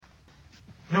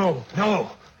No,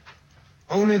 no.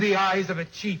 Only the eyes of a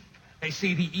chief may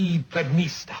see the E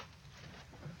plebnista.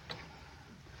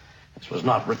 This was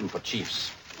not written for chiefs.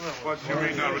 What's your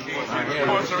reason not written for chiefs?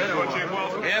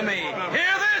 Hear me.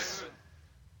 Hear this!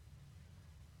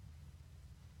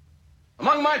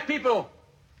 Among my people,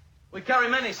 we carry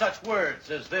many such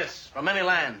words as this from many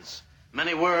lands,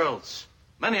 many worlds.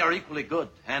 Many are equally good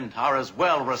and are as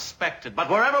well respected. But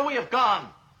wherever we have gone,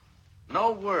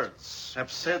 no words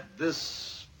have said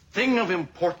this thing of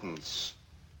importance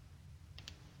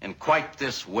in quite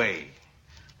this way.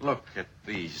 Look at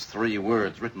these 3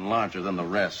 words written larger than the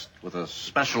rest, with a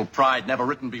special pride never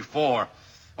written before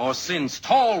or since.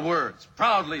 Tall words,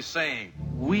 proudly saying,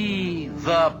 "We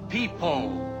the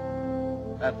people."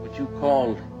 That which you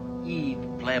called E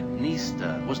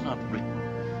plebnista was not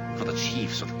written for the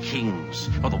chiefs or the kings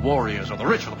or the warriors or the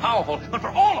rich or the powerful, but for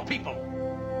all the people.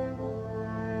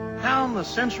 Down the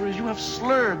centuries, you have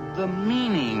slurred the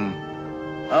meaning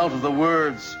out of the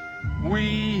words,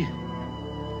 "We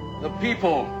the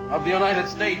people of the United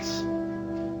States,"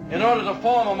 in order to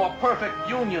form a more perfect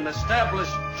union, establish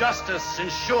justice,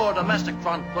 ensure domestic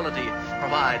tranquility,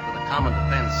 provide for the common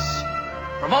defense,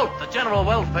 promote the general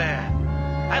welfare,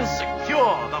 and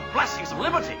secure the blessings of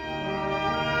liberty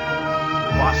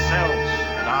to ourselves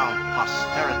and our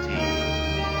posterity,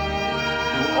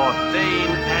 to ordain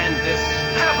and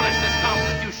establish this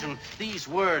Constitution. These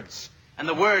words and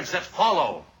the words that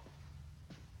follow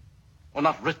were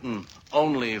not written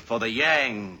only for the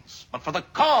Yangs, but for the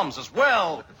Khams as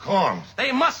well. The Khams?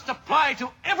 They must apply to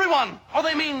everyone, or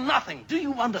they mean nothing. Do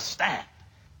you understand?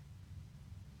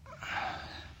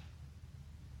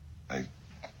 I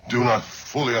do not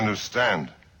fully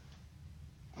understand.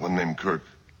 One named Kirk.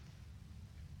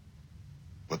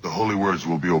 But the holy words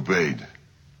will be obeyed.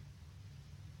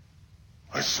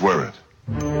 I swear it.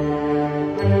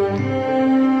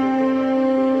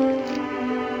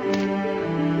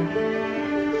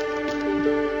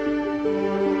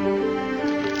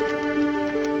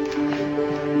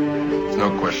 No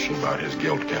question about his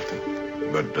guilt, Captain.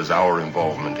 But does our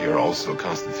involvement here also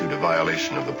constitute a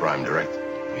violation of the Prime Directive?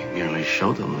 We merely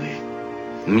showed them the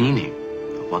meaning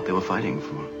of what they were fighting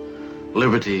for.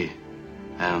 Liberty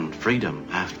and freedom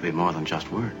have to be more than just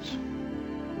words.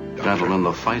 Doctor. Gentlemen,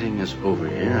 the fighting is over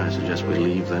here. I suggest we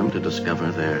leave them to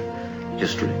discover their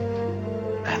history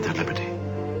and their liberty.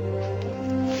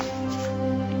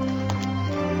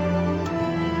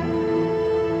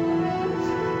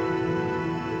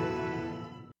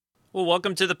 Well,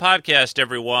 welcome to the podcast,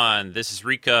 everyone. This is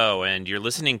Rico, and you're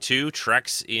listening to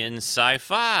Treks in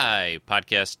Sci-Fi,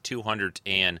 podcast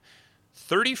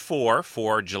 234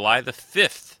 for July the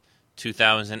 5th,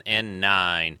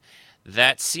 2009.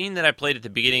 That scene that I played at the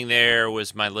beginning there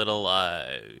was my little,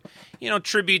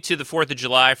 tribute to the 4th of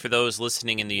July for those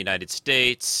listening in the United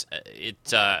States.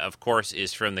 It, of course,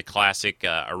 is from the classic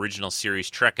original series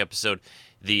Trek episode,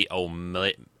 the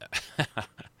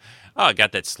Oh, I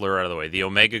got that slur out of the way. The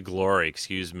Omega Glory,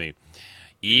 excuse me.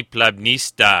 E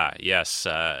plebnista, yes.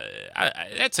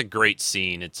 That's a great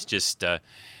scene. It's just,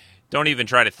 don't even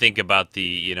try to think about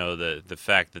the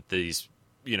fact that these,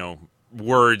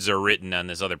 words are written on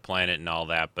this other planet and all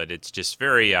that, but it's just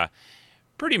very,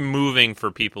 pretty moving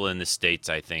for people in the States,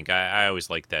 I think. I always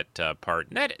like that part.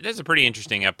 And that's a pretty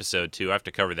interesting episode, too. I have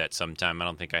to cover that sometime. I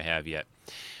don't think I have yet.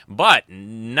 But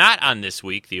not on this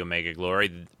week, the Omega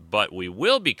Glory, but we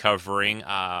will be covering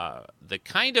the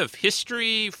kind of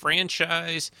history,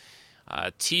 franchise,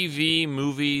 TV,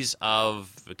 movies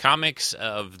of comics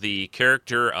of the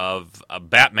character of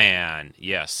Batman.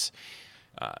 Yes.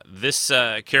 This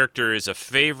character is a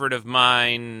favorite of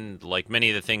mine, like many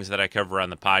of the things that I cover on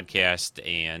the podcast,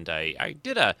 and I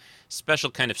did a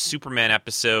special kind of Superman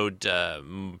episode a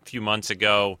few months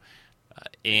ago.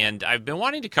 And I've been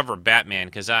wanting to cover Batman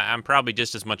because I'm probably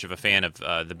just as much of a fan of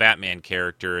the Batman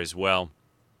character as well.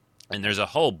 And there's a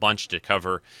whole bunch to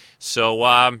cover. So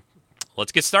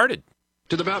let's get started.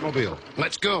 To the Batmobile.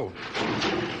 Let's go.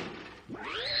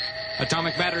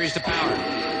 Atomic batteries to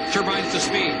power. Turbines to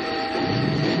speed.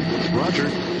 Roger.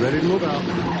 Ready to move out.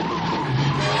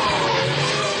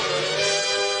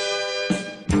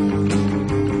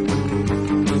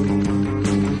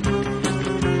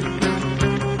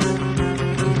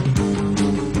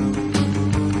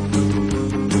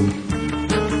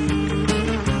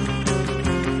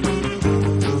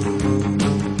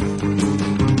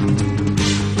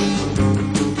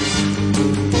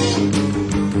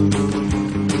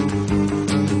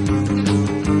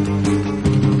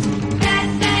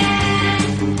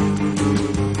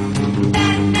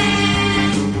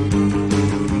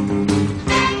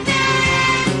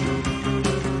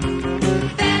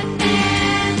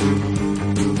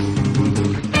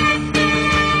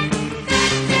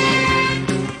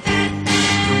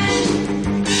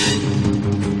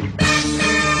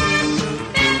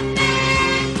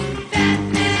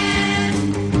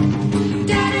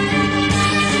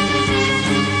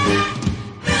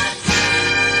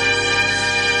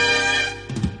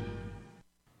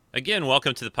 Again,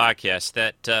 welcome to the podcast.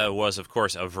 That was, of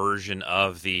course, a version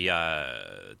of the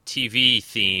TV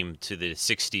theme to the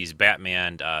 60s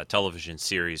Batman television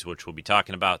series, which we'll be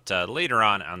talking about later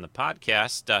on the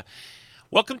podcast.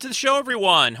 Welcome to the show,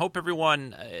 everyone. Hope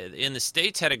everyone in the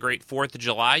States had a great 4th of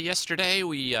July yesterday.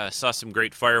 We saw some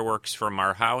great fireworks from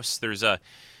our house. There's a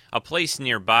place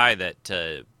nearby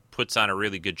that puts on a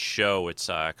really good show. It's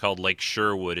called Lake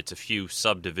Sherwood. It's a few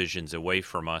subdivisions away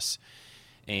from us.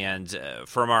 And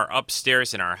from our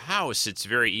upstairs in our house, it's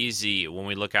very easy when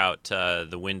we look out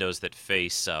the windows that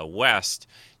face west.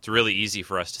 It's really easy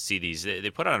for us to see these. They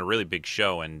put on a really big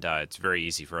show, and it's very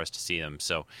easy for us to see them.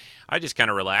 So I just kind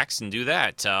of relax and do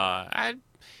that.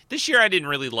 This year I didn't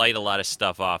really light a lot of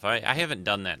stuff off. I haven't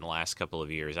done that in the last couple of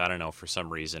years. I don't know, for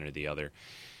some reason or the other.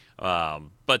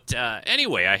 But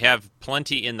anyway, I have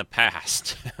plenty in the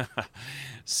past.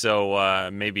 So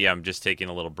maybe I'm just taking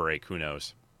a little break. Who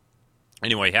knows?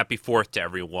 Anyway, happy 4th to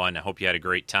everyone. I hope you had a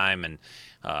great time and,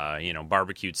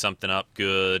 barbecued something up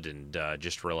good and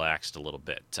just relaxed a little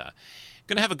bit.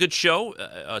 Going to have a good show,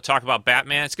 talk about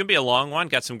Batman. It's going to be a long one.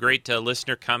 Got some great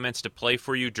listener comments to play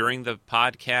for you during the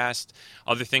podcast,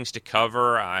 other things to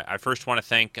cover. I first want to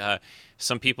thank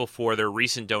some people for their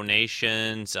recent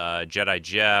donations, Jedi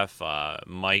Jeff,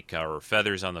 Mike, or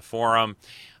Feathers on the forum.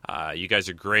 You guys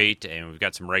are great, and we've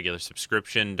got some regular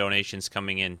subscription donations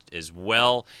coming in as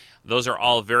well. Those are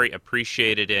all very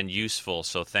appreciated and useful,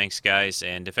 so thanks, guys.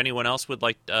 And if anyone else would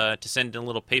like to send in a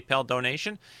little PayPal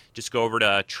donation, just go over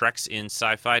to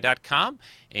treksinsci-fi.com,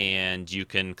 and you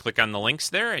can click on the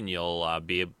links there, and you'll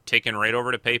be taken right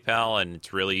over to PayPal, and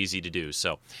it's really easy to do.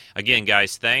 So, again,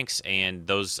 guys, thanks, and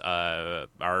those are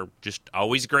just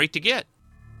always great to get.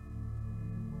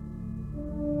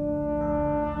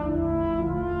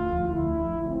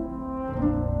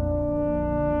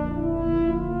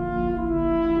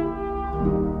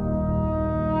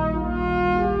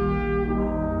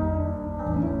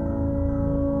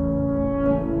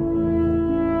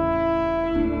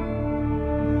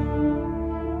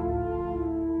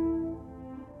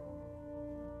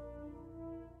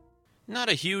 Not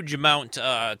a huge amount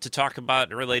to talk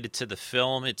about related to the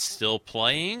film. It's still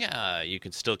playing. You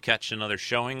can still catch another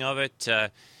showing of it.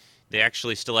 They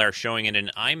actually still are showing it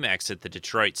in IMAX at the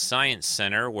Detroit Science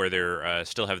Center, where they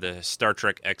still have the Star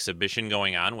Trek exhibition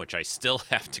going on, which I still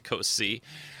have to go see.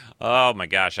 Oh, my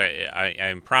gosh.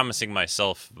 I'm promising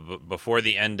myself before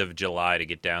the end of July to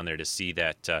get down there to see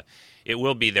that. It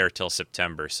will be there till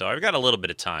September, so I've got a little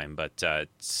bit of time, but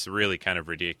it's really kind of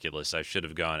ridiculous. I should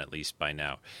have gone at least by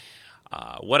now.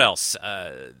 What else?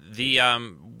 The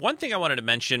one thing I wanted to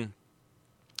mention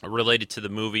related to the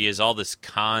movie is all this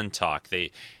Khan talk.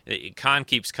 Khan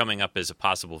keeps coming up as a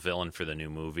possible villain for the new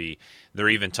movie. They're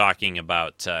even talking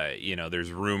about,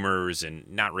 there's rumors, and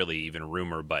not really even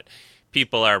rumor, but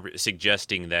people are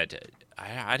suggesting that,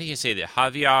 how do you say that?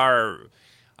 Javier,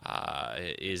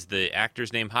 is the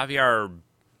actor's name Javier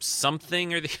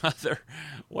something or the other?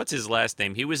 What's his last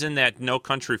name? He was in that No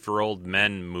Country for Old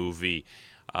Men movie.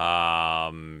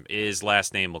 His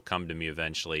last name will come to me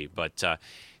eventually, but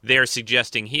they're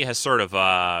suggesting he has sort of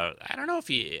I don't know if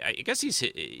I guess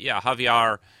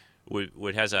Javier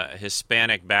would has a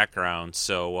Hispanic background,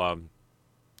 so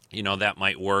that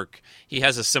might work. He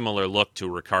has a similar look to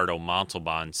Ricardo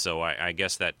Montalban, so I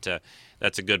guess that's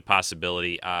a good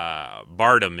possibility.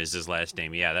 Bardem is his last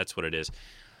name. Yeah, that's what it is.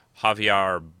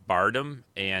 Javier Bardem,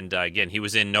 and again, he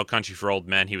was in No Country for Old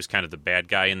Men. He was kind of the bad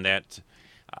guy in that.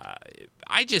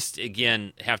 I just,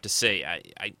 again, have to say,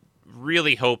 I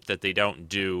really hope that they don't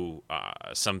do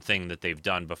something that they've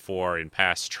done before in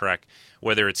past Trek,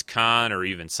 whether it's Khan or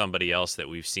even somebody else that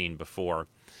we've seen before.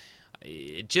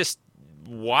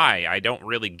 Why? I don't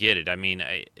really get it. I mean,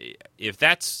 I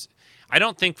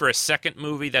don't think for a second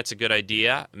movie that's a good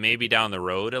idea. Maybe down the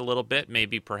road a little bit.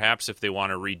 Maybe perhaps if they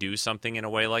want to redo something in a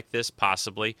way like this,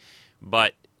 possibly.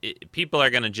 But people are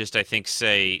going to just, I think,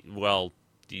 say, well,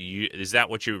 is that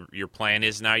what your plan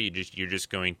is now? You're just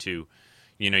going to,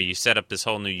 you set up this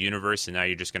whole new universe, and now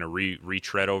you're just going to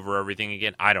retread over everything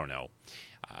again? I don't know.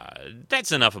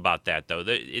 That's enough about that, though.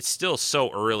 It's still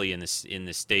so early in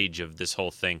the stage of this whole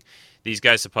thing. These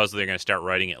guys supposedly are going to start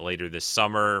writing it later this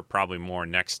summer, probably more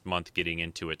next month, getting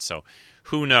into it. So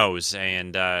who knows?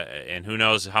 And who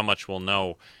knows how much we'll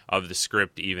know of the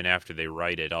script even after they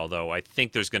write it. Although I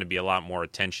think there's going to be a lot more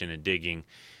attention and digging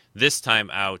this time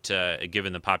out,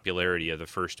 given the popularity of the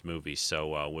first movie.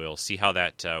 So we'll see how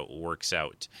that works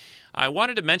out. I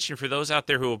wanted to mention, for those out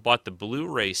there who have bought the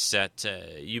Blu-ray set,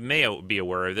 you may be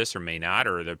aware of this or may not,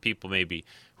 or the people maybe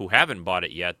who haven't bought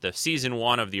it yet. The Season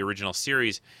 1 of the original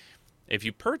series if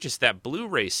you purchase that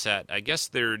Blu-ray set, I guess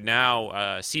they're now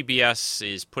CBS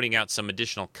is putting out some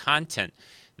additional content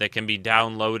that can be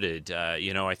downloaded.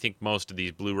 I think most of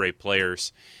these Blu-ray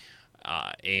players,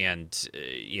 and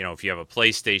if you have a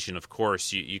PlayStation, of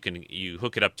course, you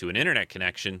hook it up to an internet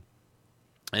connection,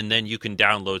 and then you can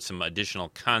download some additional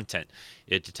content.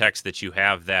 It detects that you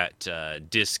have that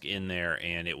disc in there,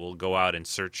 and it will go out and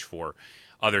search for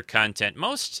other content.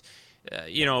 Most,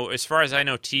 as far as I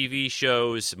know, TV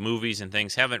shows, movies, and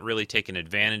things haven't really taken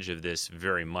advantage of this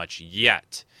very much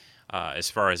yet, as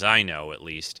far as I know, at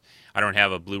least. I don't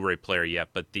have a Blu-ray player yet,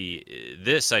 but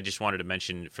this I just wanted to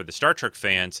mention for the Star Trek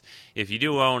fans. If you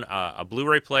do own a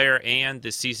Blu-ray player and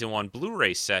the Season 1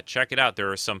 Blu-ray set, check it out.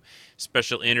 There are some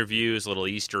special interviews, little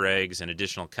Easter eggs, and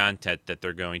additional content that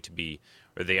they're going to be,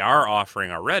 or they are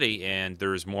offering already, and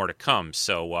there's more to come.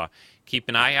 So keep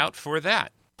an eye out for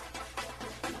that.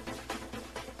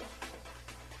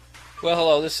 Well,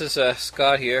 hello, this is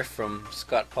Scott here from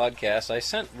Scott Podcast. I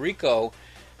sent Rico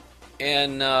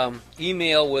an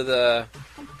email with a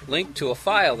link to a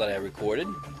file that I recorded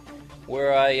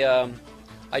where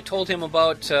I told him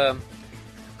about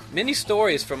many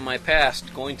stories from my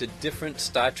past going to different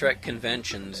Star Trek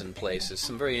conventions and places,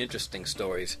 some very interesting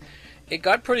stories. It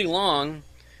got pretty long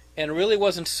and really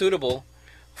wasn't suitable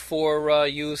for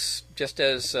use just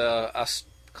as a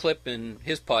clip in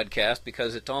his podcast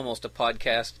because it's almost a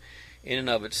podcast in and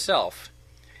of itself.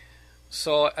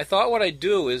 So I thought what I'd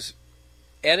do is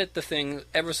edit the thing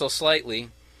ever so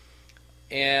slightly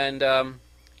and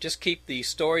just keep the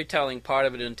storytelling part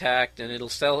of it intact, and it'll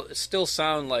still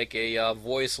sound like a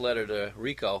voice letter to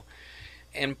Rico,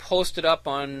 and post it up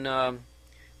on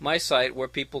my site where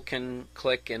people can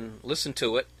click and listen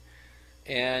to it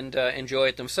and enjoy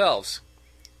it themselves.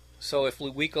 So if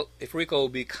Rico will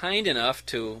be kind enough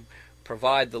to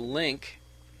provide the link,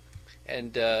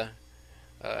 and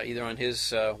either on his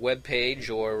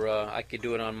webpage or I could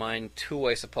do it on mine too,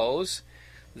 I suppose,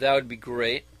 that would be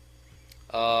great.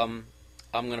 I'm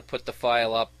going to put the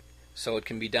file up so it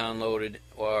can be downloaded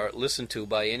or listened to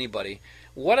by anybody.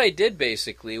 What I did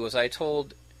basically was I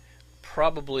told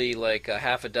probably like a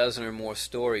half a dozen or more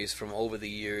stories from over the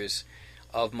years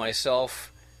of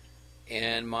myself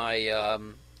and my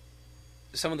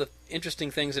some of the interesting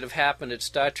things that have happened at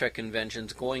Star Trek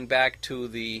conventions, going back to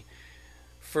the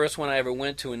first one I ever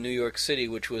went to in New York City,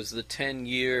 which was the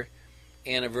 10-year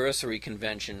anniversary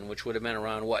convention, which would have been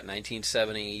around,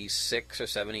 1976 or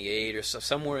 78 or so,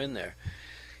 somewhere in there,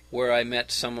 where I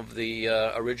met some of the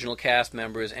original cast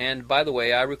members. And, by the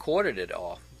way, I recorded it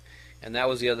all. And that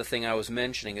was the other thing I was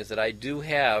mentioning, is that I do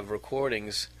have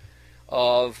recordings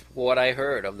of what I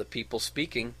heard, of the people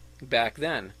speaking back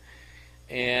then.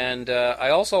 And I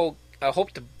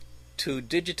hope to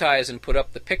digitize and put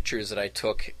up the pictures that I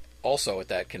took also at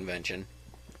that convention,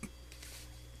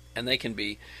 and they can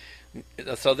be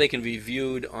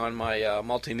viewed on my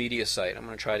multimedia site. I'm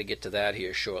going to try to get to that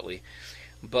here shortly,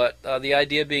 but the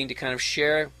idea being to kind of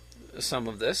share some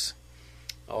of this,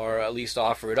 or at least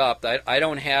offer it up. I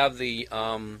don't have the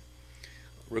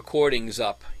recordings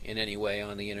up in any way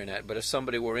on the internet, but if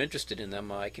somebody were interested in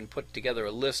them, I can put together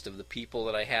a list of the people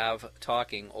that I have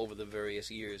talking over the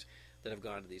various years that have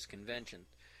gone to these conventions.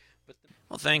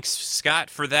 Well, thanks, Scott,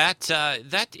 for that.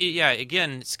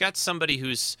 Again, Scott's somebody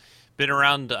who's been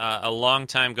around a long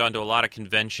time, gone to a lot of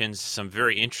conventions, some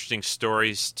very interesting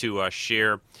stories to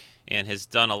share, and has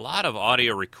done a lot of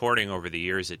audio recording over the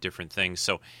years at different things.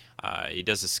 So he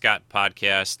does a Scott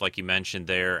podcast, like you mentioned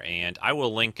there, and I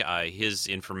will link his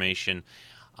information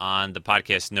on the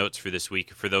podcast notes for this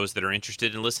week for those that are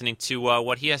interested in listening to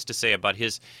what he has to say about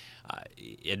his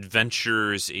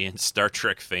adventures in Star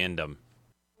Trek fandom.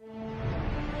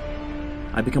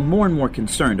 I become more and more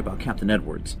concerned about Captain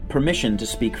Edwards' permission to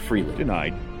speak freely.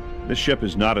 Denied. This ship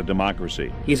is not a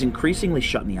democracy. He has increasingly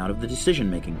shut me out of the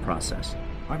decision-making process.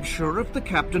 I'm sure if the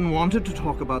captain wanted to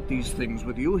talk about these things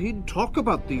with you, he'd talk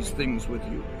about these things with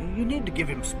you. You need to give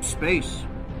him some space.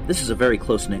 This is a very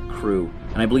close-knit crew,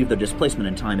 and I believe their displacement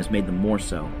in time has made them more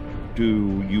so.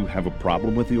 Do you have a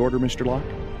problem with the order, Mr. Locke?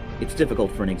 It's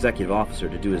difficult for an executive officer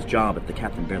to do his job if the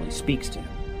captain barely speaks to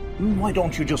him. Why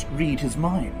don't you just read his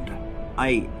mind?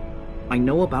 I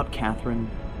know about Catherine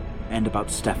and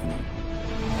about Stephanie.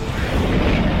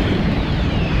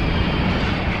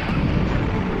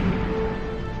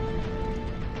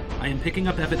 I am picking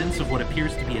up evidence of what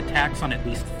appears to be attacks on at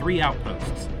least 3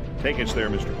 outposts. Take us there,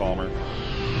 Mr. Palmer.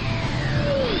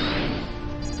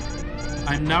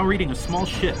 I'm now reading a small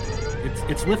ship.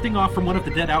 It's lifting off from one of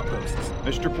the dead outposts.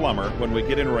 Mr. Plummer, when we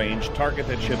get in range, target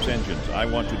that ship's engines. I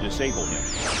want to disable him.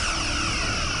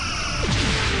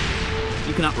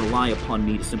 You cannot rely upon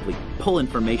me to simply pull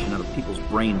information out of people's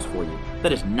brains for you.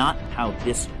 That is not how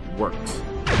this works.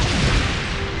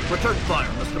 Return fire,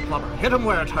 Mr. Plummer. Hit him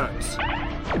where it hurts.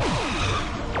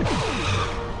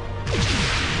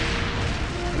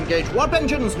 Engage warp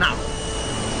engines now.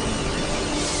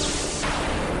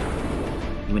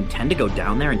 You intend to go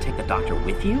down there and take the doctor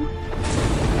with you?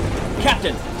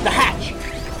 Captain, the hatch!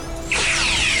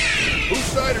 Whose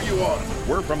side are you on?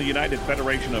 We're from the United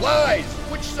Federation of... Lies!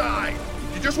 Which side?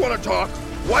 You just want to talk?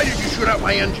 Why did you shoot out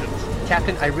my engines?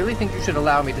 Captain, I really think you should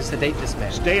allow me to sedate this man.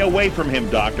 Stay away from him,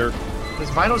 Doctor. His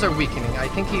vitals are weakening. I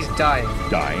think he's dying.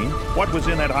 Dying? What was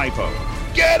in that hypo?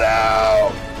 Get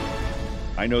out!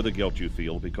 I know the guilt you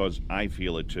feel because I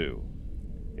feel it too.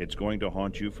 It's going to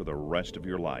haunt you for the rest of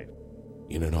your life.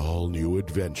 In an all-new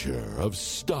adventure of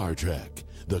Star Trek,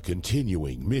 The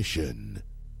Continuing Mission.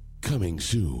 Coming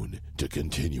soon to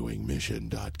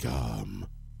continuingmission.com.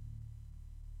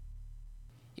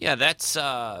 Yeah, that's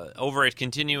over at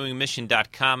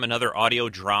continuingmission.com, another audio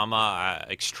drama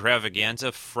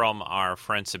extravaganza from our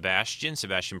friend Sebastian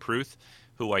Pruth,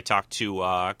 who I talked to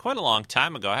quite a long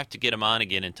time ago. I have to get him on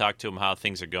again and talk to him how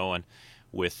things are going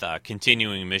with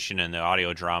Continuing Mission and the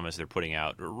audio dramas they're putting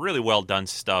out. Really well done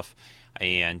stuff,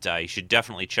 and you should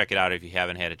definitely check it out if you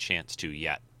haven't had a chance to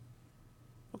yet.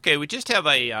 Okay, we just have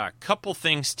a couple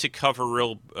things to cover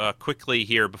real quickly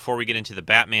here before we get into the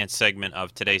Batman segment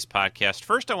of today's podcast.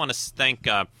 First, I want to thank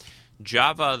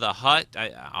Java the Hutt,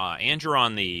 Andrew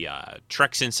on the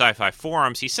Treks in Sci-Fi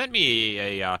forums. He sent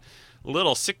me a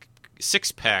little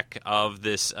six-pack of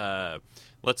this,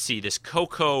 this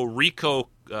Coco Rico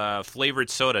flavored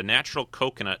soda, natural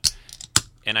coconut.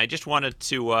 And I just wanted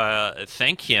to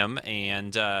thank him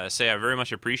and say I very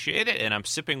much appreciate it. And I'm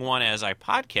sipping one as I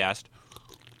podcast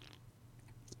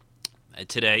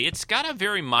today. It's got a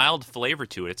very mild flavor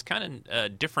to it. It's kind of a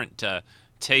different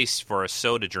taste for a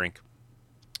soda drink,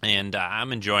 and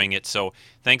I'm enjoying it. So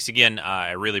thanks again.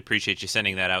 I really appreciate you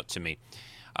sending that out to me.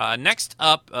 Next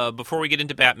up, before we get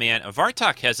into Batman,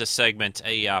 Vartok has a segment.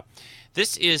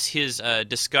 This is his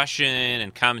discussion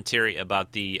and commentary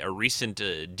about the recent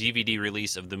DVD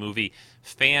release of the movie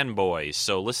Fanboys.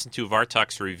 So listen to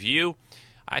Vartok's review.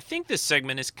 I think this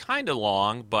segment is kind of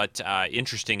long, but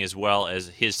interesting as well as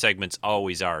his segments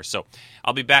always are. So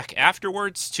I'll be back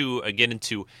afterwards to get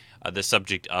into the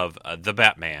subject of the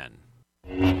Batman.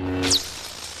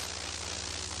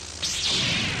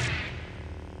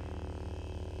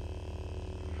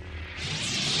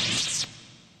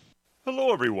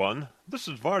 Hello, everyone. This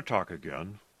is Vartok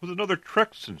again with another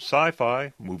Treks in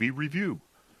Sci-Fi movie review.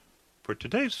 For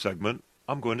today's segment,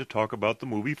 I'm going to talk about the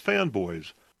movie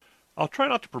Fanboys. I'll try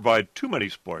not to provide too many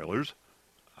spoilers.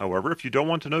 However, if you don't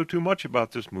want to know too much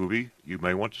about this movie, you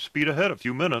may want to speed ahead a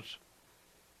few minutes.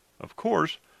 Of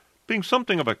course, being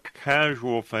something of a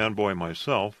casual fanboy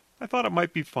myself, I thought it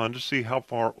might be fun to see how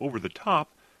far over the top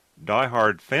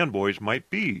die-hard fanboys might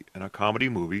be in a comedy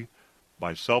movie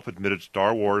by self-admitted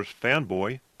Star Wars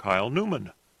fanboy Kyle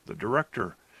Newman, the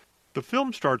director. The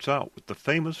film starts out with the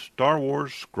famous Star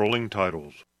Wars scrolling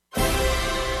titles.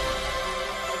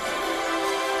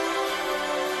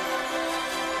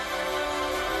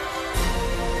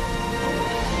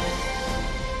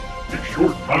 A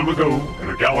short time ago, in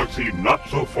a galaxy not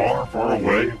so far, far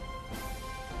away,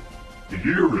 the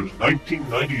year is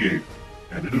 1998,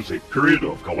 and it is a period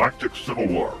of galactic civil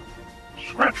war.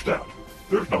 Scratch that.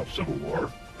 There's no civil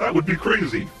war. That would be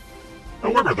crazy.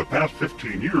 However, the past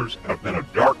 15 years have been a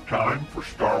dark time for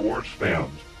Star Wars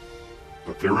fans.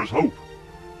 But there is hope.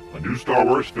 A new Star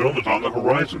Wars film is on the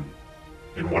horizon.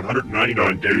 In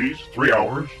 199 days, 3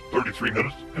 hours, 33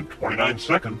 minutes, and 29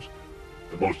 seconds,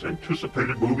 the most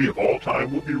anticipated movie of all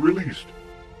time will be released.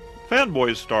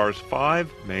 Fanboys stars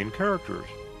 5 main characters,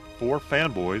 4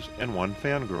 fanboys and 1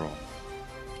 fangirl.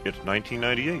 It's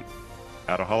 1998.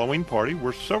 At a Halloween party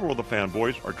where several of the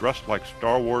fanboys are dressed like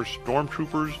Star Wars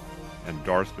stormtroopers and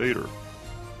Darth Vader.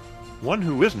 One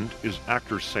who isn't is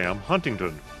actor Sam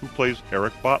Huntington, who plays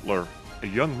Eric Bottler, a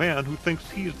young man who thinks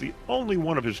he is the only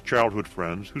one of his childhood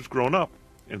friends who's grown up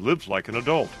and lives like an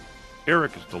adult.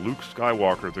 Eric is the Luke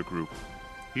Skywalker of the group.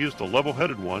 He is the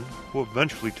level-headed one who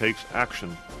eventually takes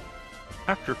action.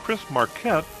 Actor Chris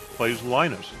Marquette plays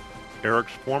Linus,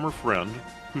 Eric's former friend,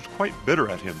 who's quite bitter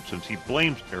at him since he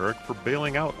blames Eric for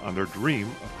bailing out on their dream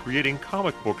of creating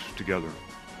comic books together.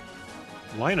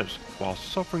 Linus, while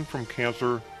suffering from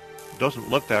cancer, doesn't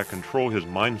let that control his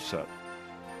mindset.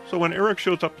 So when Eric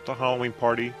shows up at the Halloween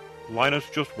party, Linus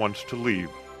just wants to leave.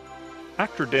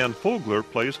 Actor Dan Fogler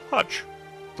plays Hutch,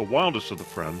 the wildest of the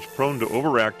friends, prone to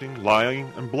overacting, lying,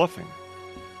 and bluffing.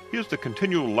 He is the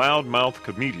continual loud-mouthed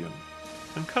comedian.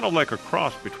 and kind of like a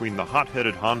cross between the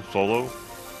hot-headed Han Solo,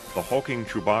 the hulking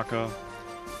Chewbacca,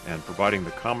 and providing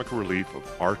the comic relief of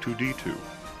R2-D2.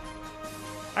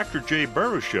 Actor Jay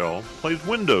Baruchel plays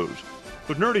Windows,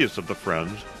 the nerdiest of the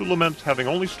friends, who laments having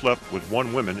only slept with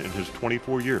one woman in his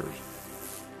 24 years.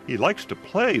 He likes to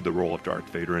play the role of Darth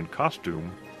Vader in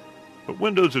costume, but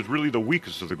Windows is really the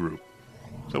weakest of the group,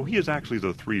 so he is actually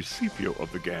the 3CPO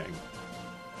of the gang.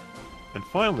 And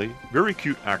finally, very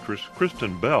cute actress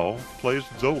Kristen Bell plays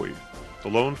Zoe, the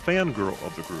lone fangirl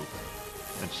of the group,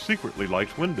 and secretly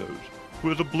likes Windows,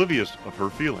 who is oblivious of her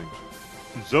feelings.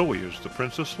 Zoe is the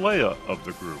Princess Leia of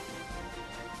the group.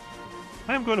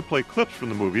 I am going to play clips from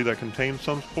the movie that contain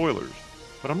some spoilers,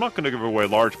 but I'm not going to give away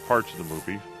large parts of the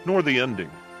movie, nor the ending.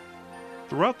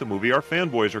 Throughout the movie, our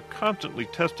fanboys are constantly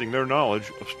testing their knowledge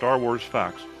of Star Wars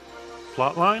facts.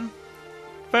 Plotline?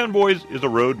 Fanboys is a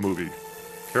road movie.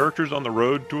 Characters on the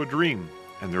road to a dream,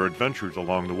 and their adventures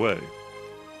along the way.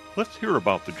 Let's hear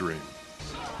about the dream.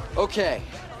 Okay.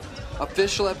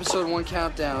 Official episode 1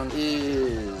 countdown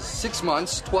is 6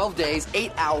 months, 12 days,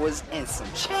 8 hours, and some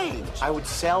change. I would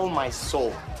sell my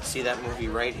soul to see that movie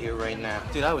right here, right now.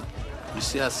 Dude, I would. You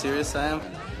see how serious I am?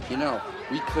 You know,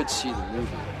 we could see the movie.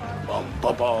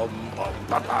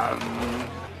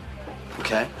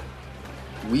 Okay?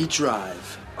 We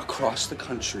drive across the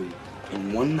country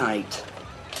in one night.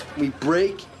 We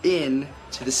break in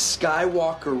to the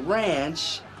Skywalker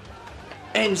Ranch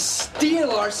and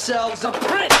steal ourselves a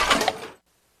prince!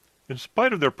 In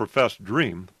spite of their professed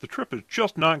dream, the trip is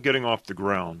just not getting off the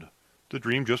ground. The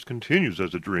dream just continues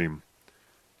as a dream.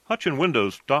 Hutch and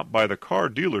Windows stop by the car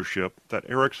dealership that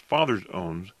Eric's father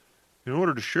owns in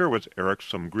order to share with Eric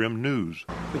some grim news.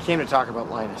 We came to talk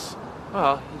about Linus.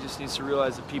 Well, he just needs to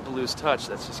realize that people lose touch.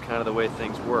 That's just kind of the way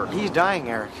things work. He's dying,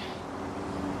 Eric.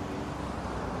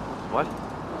 What?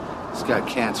 He's got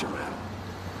cancer, man.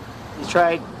 He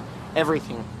tried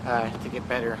everything to get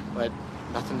better, but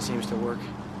nothing seems to work.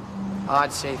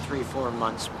 I'd say 3-4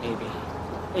 months, maybe.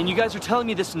 And you guys are telling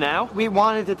me this now? We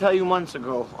wanted to tell you months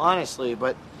ago, honestly,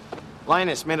 but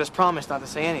Linus made us promise not to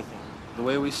say anything. The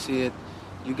way we see it,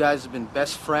 you guys have been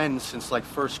best friends since like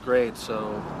first grade,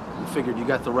 so we figured you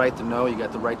got the right to know, you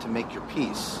got the right to make your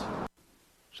peace.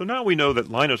 So now we know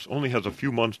that Linus only has a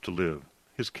few months to live.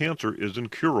 His cancer is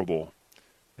incurable.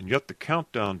 And yet the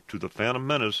countdown to The Phantom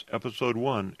Menace Episode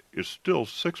 1 is still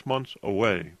 6 months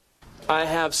away. I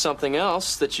have something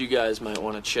else that you guys might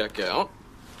want to check out.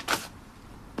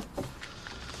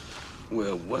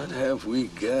 Well, what have we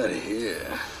got here?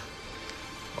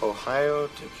 Ohio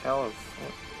to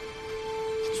California.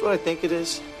 That's what I think it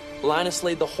is. Linus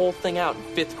laid the whole thing out in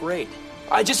 5th grade.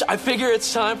 I figure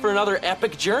it's time for another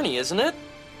epic journey, isn't it?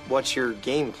 What's your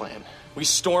game plan? We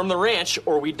storm the ranch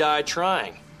or we die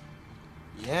trying.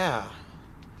 Yeah.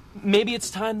 Maybe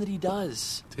it's time that he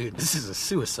does. Dude, this is a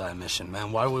suicide mission,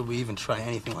 man. Why would we even try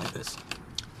anything like this?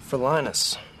 For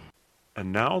Linus.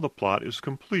 And now the plot is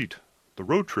complete. The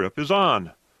road trip is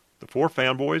on. The 4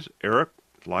 fanboys, Eric,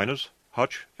 Linus,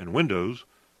 Hutch, and Windows,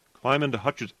 climb into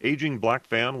Hutch's aging black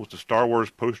van with the Star Wars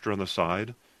poster on the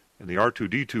side and the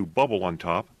R2-D2 bubble on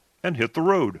top, and hit the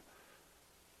road.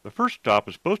 The first stop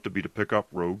is supposed to be to pick up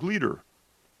Rogue Leader,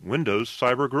 Windows'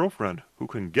 cyber girlfriend, who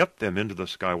can get them into the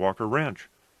Skywalker Ranch.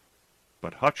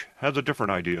 But Hutch has a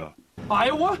different idea.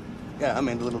 Iowa? Yeah, I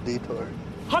made a little detour.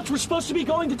 Hutch, we're supposed to be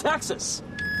going to Texas.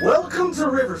 Welcome to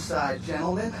Riverside,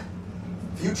 gentlemen.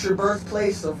 Future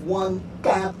birthplace of one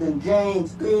Captain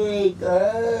James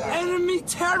Baker. Enemy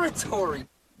territory!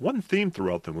 One theme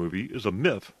throughout the movie is a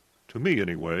myth, to me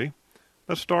anyway,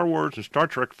 that Star Wars and Star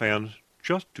Trek fans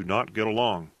just do not get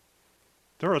along.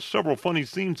 There are several funny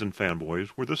scenes in Fanboys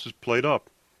where this is played up.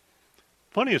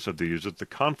 Funniest of these is the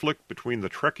conflict between the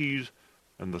Trekkies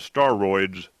and the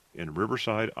Staroids in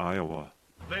Riverside, Iowa.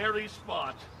 Very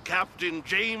spot. Captain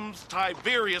James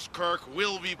Tiberius Kirk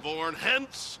will be born,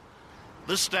 hence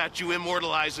the statue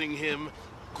immortalizing him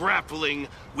grappling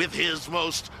with his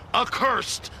most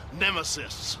accursed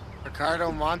nemesis.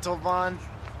 Ricardo Montalban?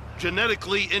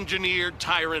 Genetically engineered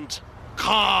tyrant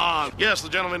Khan. Yes, the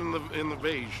gentleman in the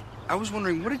beige. I was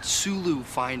wondering, what did Sulu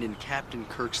find in Captain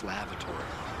Kirk's lavatory?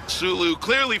 Sulu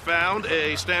clearly found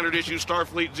a standard issue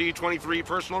Starfleet Z-23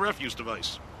 personal refuse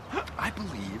device. I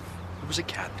believe it was a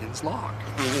captain's log.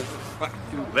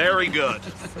 Very good.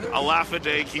 A laugh a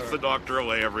day keeps the doctor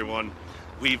away, everyone.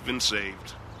 We've been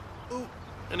saved. Ooh,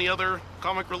 any other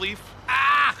comic relief?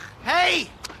 Ah! Hey!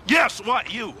 Yes,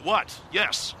 what? You? What?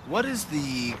 Yes. What is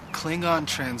the Klingon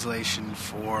translation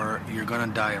for "you're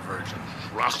gonna die a virgin"?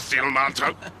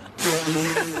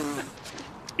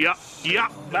 Yep,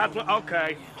 that's what,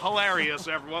 okay. Hilarious,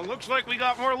 everyone. Looks like we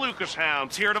got more Lucas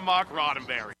hounds here to mock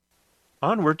Roddenberry.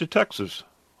 Onward to Texas,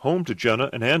 home to Jenna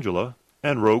and Angela,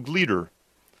 and Rogue Leader.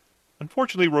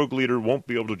 Unfortunately, Rogue Leader won't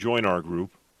be able to join our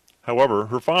group. However,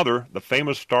 her father, the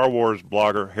famous Star Wars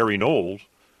blogger Harry Knowles,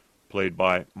 played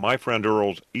by my friend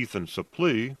Earl's Ethan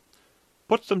Suplee,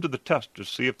 puts them to the test to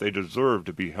see if they deserve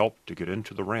to be helped to get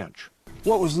into the ranch.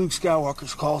 What was Luke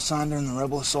Skywalker's call sign during the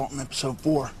Rebel Assault in Episode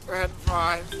 4? Red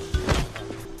 5.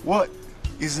 What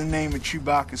is the name of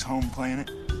Chewbacca's home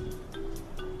planet?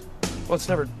 Well, it's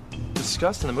never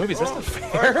discussed in the movies. That's not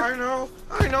fair. I know.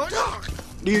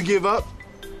 Do you give up?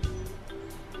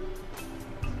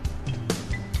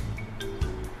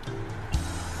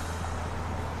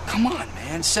 Come on,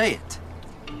 man, say it.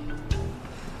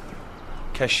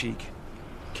 Kashyyyk.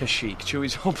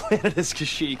 Chewie's home planet is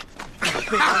Kashyyyk.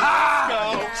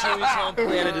 Chewie's home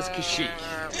planet is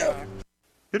Kashyyyk.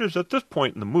 It is at this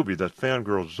point in the movie that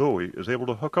fangirl Zoe is able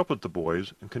to hook up with the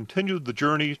boys and continue the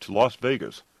journey to Las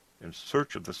Vegas in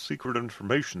search of the secret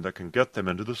information that can get them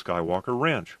into the Skywalker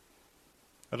Ranch.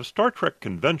 At a Star Trek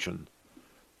convention,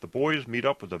 the boys meet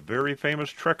up with a very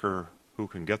famous Trekker who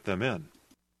can get them in.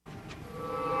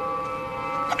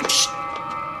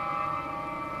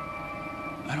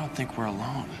 I don't think we're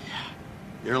alone.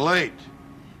 You're late.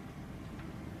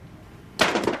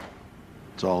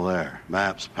 It's all there.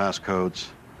 Maps, passcodes,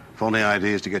 phony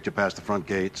IDs to get you past the front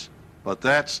gates. But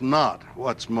that's not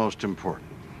what's most important.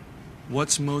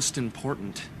 What's most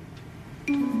important?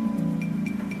 We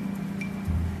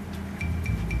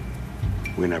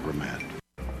never met.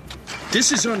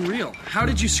 This is unreal. How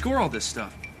did you score all this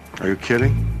stuff? Are you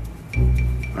kidding?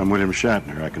 I'm William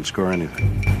Shatner. I can score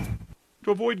anything.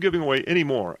 To avoid giving away any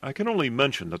more, I can only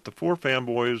mention that the 4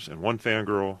 fanboys and 1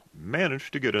 fangirl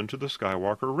managed to get into the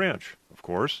Skywalker Ranch, of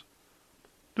course.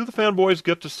 Do the fanboys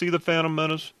get to see the Phantom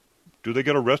Menace? Do they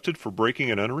get arrested for breaking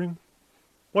and entering?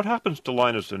 What happens to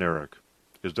Linus and Eric?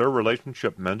 Is their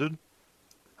relationship mended?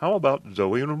 How about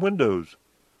Zoe and Windows?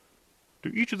 Do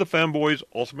each of the fanboys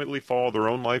ultimately follow their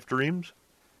own life dreams?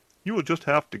 You will just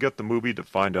have to get the movie to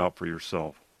find out for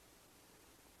yourself.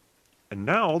 And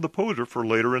now the poser for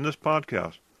later in this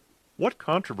podcast. What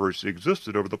controversy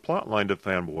existed over the plotline to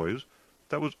Fanboys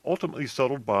that was ultimately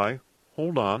settled by,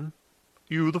 hold on,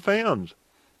 you the fans?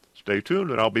 Stay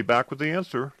tuned and I'll be back with the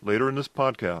answer later in this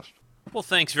podcast. Well,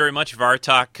 thanks very much,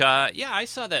 Vartok. Yeah, I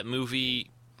saw that movie,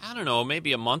 I don't know,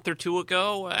 maybe a month or two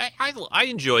ago. I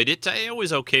enjoyed it. It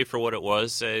was okay for what it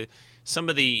was. Some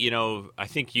of the, I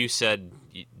think you said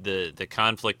the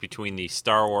conflict between the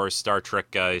Star Wars, Star Trek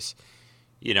guys,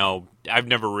 I've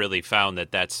never really found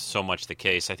that that's so much the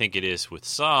case. I think it is with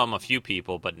a few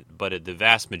people, but the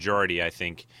vast majority, I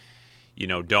think,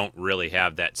 don't really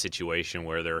have that situation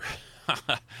where they're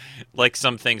like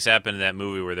some things happen in that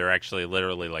movie where they're actually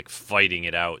literally like fighting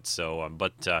it out. So,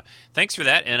 but thanks for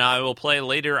that, and I will play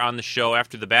later on the show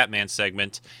after the Batman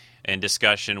segment and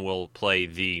discussion. We'll play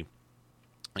the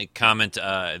comment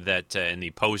that in the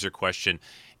poser question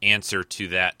answer to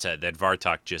that that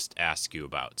Vartok just asked you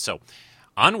about. So.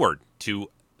 Onward to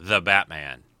the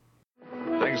Batman.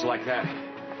 Things like that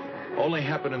only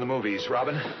happen in the movies,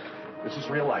 Robin. This is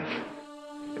real life.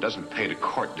 It doesn't pay to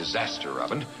court disaster,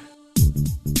 Robin.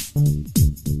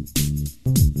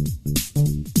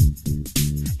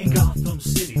 In Gotham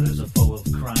City, there's a foe of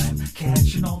crime,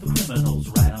 catching all the criminals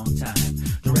right on time.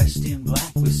 Dressed in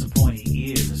black with some pointy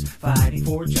ears, fighting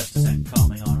for justice and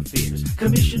calming our fears.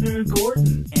 Commissioner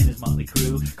Gordon and his motley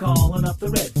crew, calling up the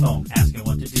red phone, asking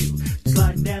what to do.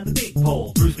 Sliding down the big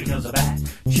pole, Bruce becomes a bat,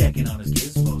 checking on his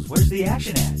gizmos, where's the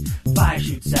action at? Fire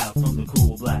shoots out from the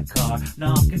cool black car,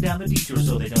 knocking down the detour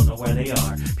so they don't know where they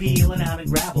are. Peeling out in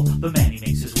gravel, the man he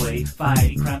makes his way,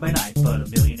 fighting crime by night, but a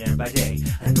millionaire by day.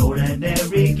 An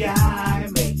ordinary guy,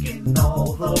 making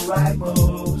all the right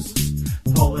moves.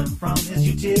 Pulling from his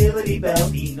utility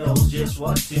belt, he knows just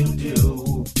what to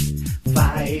do.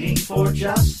 Fighting for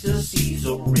justice, he's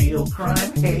a real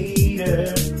crime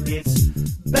hater. It's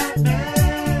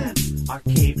Batman,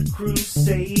 Arcade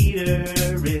Crusader.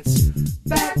 It's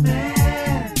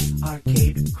Batman,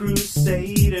 Arcade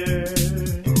Crusader.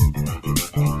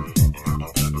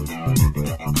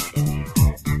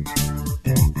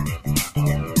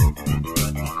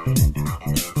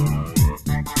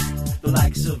 The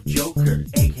likes of Joker,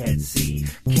 Egghead C,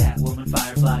 Catwoman,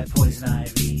 Firefly, Poison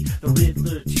Ivy, the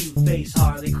Riddler, Two-Face,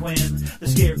 Harley Quinn, the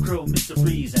Scarecrow, Mr.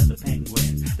 Freeze, and the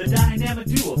Penguin. The dynamic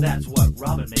duo, that's what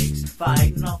Robin makes,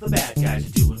 fighting off the bad guys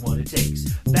and doing what it takes.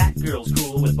 Batgirl's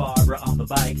cool with Barbara on the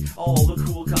bike, all the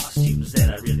cool costumes that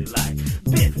I really like.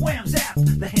 Biff, wham, zap,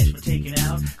 the henchman taken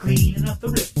out, cleaning up the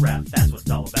riff-raff, that's what it's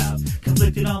all about.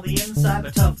 Conflicted on the inside,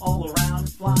 but tough all around,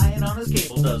 flying on his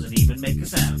cable, doesn't even make a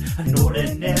sound. An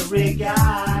ordinary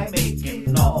guy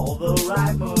making all the right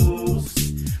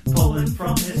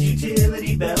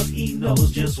utility belt, he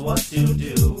knows just what to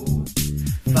do.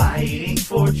 Fighting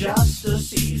for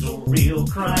justice, he's a real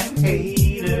crime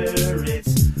hater.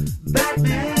 It's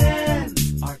Batman,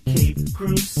 our Cape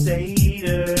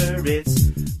Crusader. It's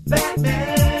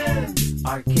Batman,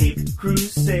 our Cape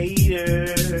Crusader.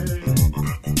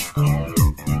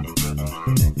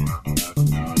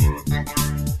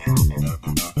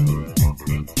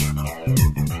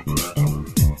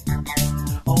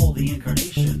 All the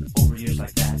incarnation over years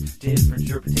like that. Different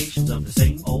interpretations of the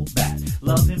same old bat.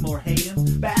 Love him or hate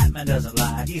him, Batman doesn't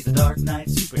lie. He's the Dark Knight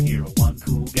superhero, one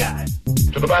cool guy.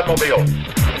 To the Batmobile.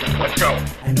 Let's go.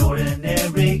 An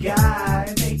ordinary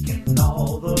guy making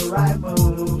all the right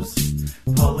moves.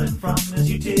 Pulling from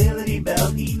his utility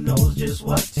belt, he knows just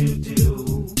what to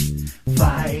do.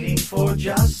 Fighting for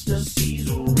justice, he's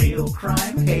a real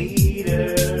crime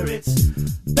hater. It's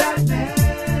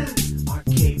Batman, our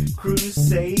Cape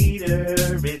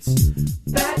Crusader. It's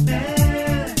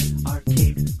Batman, our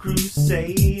Cape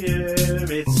Crusader.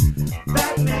 It's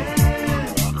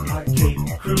Batman, our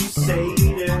Cape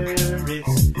Crusader.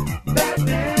 It's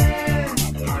Batman,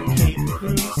 our Cape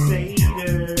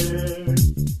Crusader.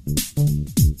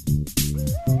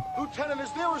 Lieutenant,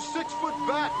 is there a 6-foot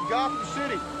bat in Gotham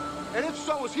City? And if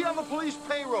so, is he on the police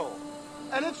payroll?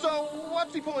 And if so,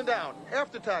 what's he pulling down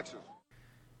after taxes?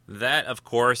 That, of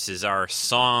course, is our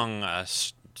songwriter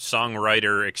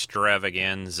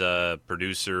extravaganza,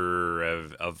 producer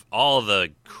of all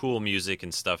the cool music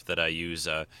and stuff that I use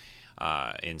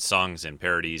in songs and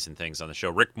parodies and things on the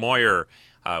show. Rick Moyer,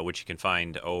 which you can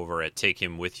find over at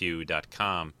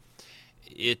takehimwithyou.com.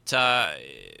 It's a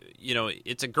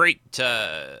great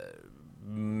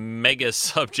mega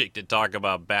subject to talk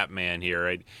about Batman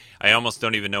here. I almost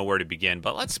don't even know where to begin,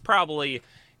 but let's probably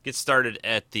get started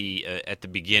at the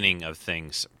beginning of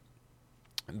things.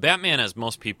 Batman, as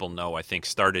most people know, I think,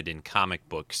 started in comic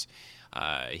books.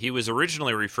 He was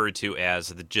originally referred to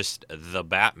as just the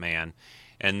Batman,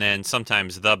 and then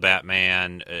sometimes the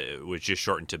Batman was just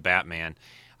shortened to Batman.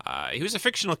 He was a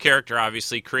fictional character,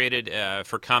 obviously, created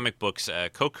for comic books,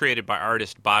 co-created by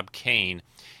artist Bob Kane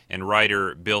and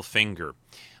writer Bill Finger.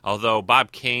 Although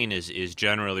Bob Kane is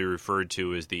generally referred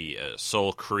to as the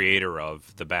sole creator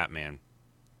of the Batman.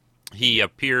 He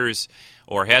appears,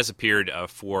 or has appeared,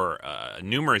 for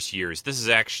numerous years. This is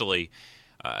actually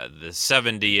the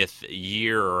 70th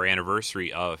year or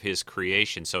anniversary of his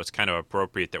creation, so it's kind of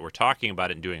appropriate that we're talking about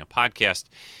it and doing a podcast.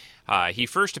 He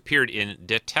first appeared in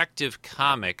Detective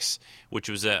Comics, which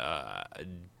was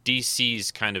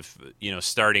DC's kind of,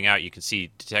 starting out. You can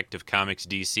see Detective Comics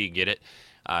DC, get it?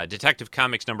 Detective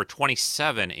Comics number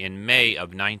 27 in May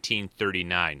of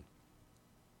 1939.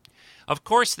 Of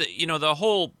course, the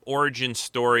whole origin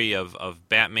story of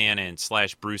Batman and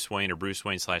 / Bruce Wayne, or Bruce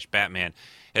Wayne / Batman,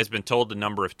 has been told a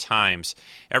number of times.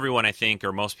 Everyone, I think,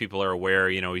 or most people are aware,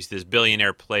 he's this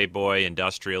billionaire playboy,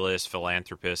 industrialist,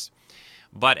 philanthropist.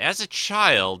 But as a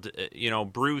child,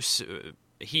 Bruce,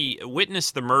 he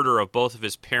witnessed the murder of both of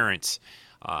his parents.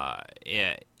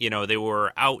 They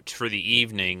were out for the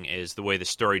evening, is the way the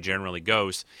story generally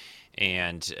goes,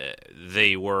 and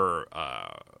they were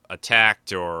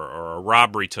attacked, or a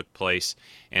robbery took place,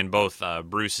 and both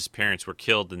Bruce's parents were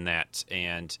killed in that.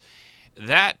 And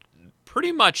that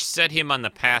pretty much set him on the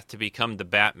path to become the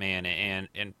Batman,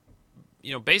 and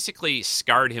basically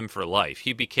scarred him for life.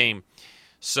 He became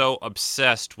so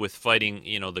obsessed with fighting,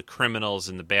 the criminals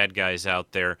and the bad guys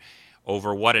out there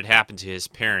over what had happened to his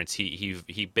parents.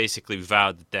 He basically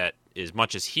vowed that as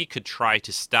much as he could try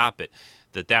to stop it,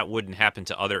 that wouldn't happen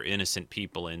to other innocent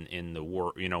people in the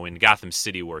war, in Gotham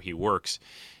City where he works,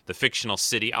 the fictional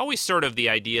city. Always sort of the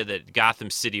idea that Gotham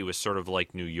City was sort of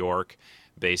like New York,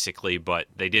 basically, but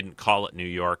they didn't call it New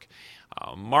York.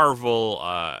 Marvel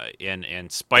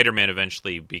and Spider-Man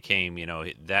eventually became,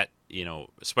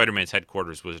 Spider-Man's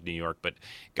headquarters was New York, but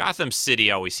Gotham City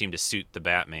always seemed to suit the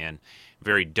Batman.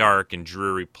 Very dark and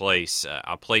dreary place,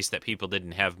 a place that people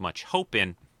didn't have much hope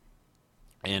in,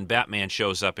 and Batman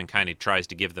shows up and kind of tries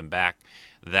to give them back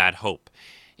that hope.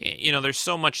 There's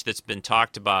so much that's been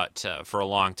talked about for a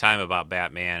long time about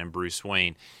Batman and Bruce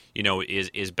Wayne.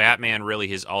 Is Batman really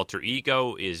his alter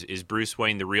ego? Is Bruce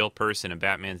Wayne the real person and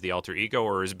Batman's the alter ego?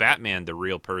 Or is Batman the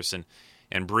real person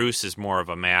and Bruce is more of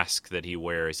a mask that he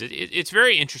wears? It's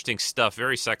very interesting stuff,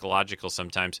 very psychological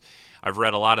sometimes. I've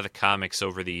read a lot of the comics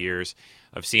over the years.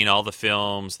 I've seen all the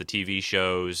films, the TV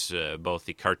shows, both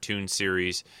the cartoon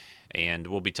series, and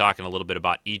we'll be talking a little bit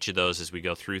about each of those as we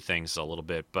go through things a little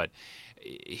bit. But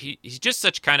he's just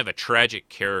such kind of a tragic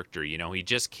character. He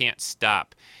just can't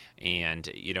stop. And,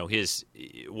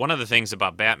 one of the things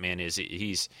about Batman is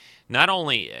he's not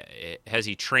only has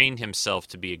he trained himself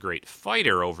to be a great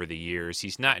fighter over the years,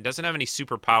 doesn't have any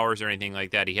superpowers or anything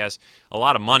like that. He has a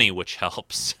lot of money, which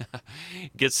helps.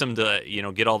 Gets him to,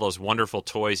 get all those wonderful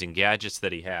toys and gadgets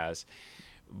that he has.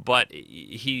 But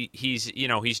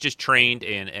he's just trained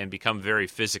and become very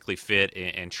physically fit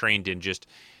and trained in just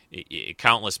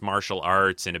countless martial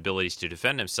arts and abilities to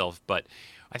defend himself. But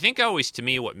I think always, to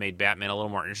me, what made Batman a little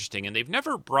more interesting, and they've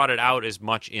never brought it out as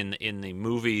much in the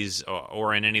movies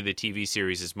or in any of the TV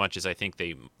series as much as I think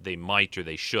they might or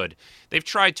they should. They've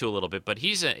tried to a little bit, but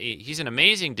he's an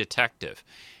amazing detective.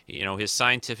 His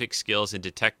scientific skills and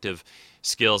detective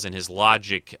skills and his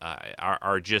logic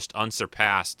are just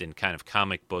unsurpassed in kind of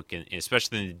comic book, and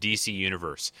especially in the DC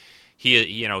universe.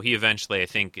 He eventually, I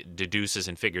think, deduces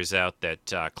and figures out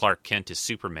that Clark Kent is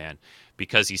Superman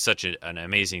because he's such an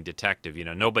amazing detective.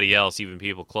 Nobody else, even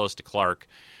people close to Clark,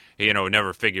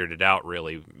 never figured it out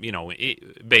really.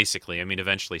 Basically, I mean,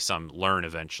 eventually some learn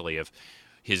of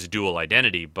his dual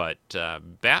identity, but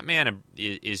Batman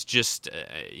is just,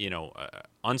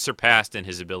 unsurpassed in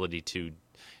his ability to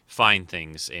find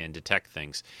things and detect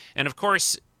things. And of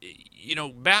course,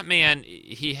 Batman,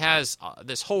 he has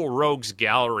this whole rogues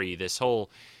gallery, this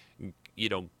whole,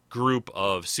 group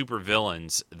of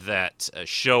supervillains that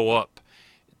show up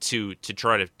to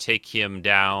try to take him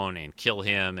down and kill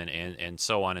him and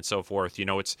so on and so forth. In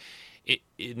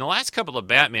the last couple of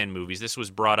Batman movies, this was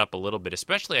brought up a little bit,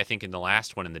 especially I think in the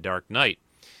last one, in The Dark Knight.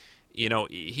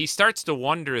 He starts to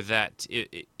wonder that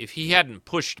if he hadn't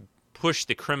pushed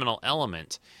the criminal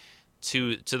element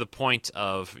to the point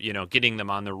of, getting them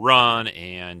on the run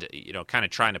and, kind of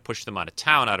trying to push them out of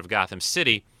town, out of Gotham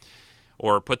City,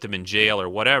 or put them in jail or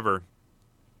whatever,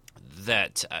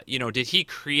 that, did he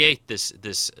create this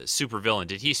supervillain?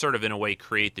 Did he sort of, in a way,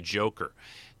 create the Joker?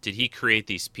 Did he create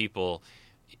these people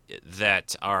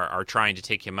that are trying to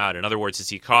take him out? In other words, does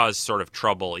he cause sort of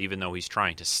trouble even though he's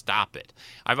trying to stop it?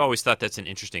 I've always thought that's an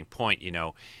interesting point,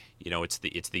 it's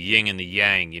the yin and the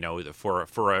yang.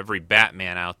 For every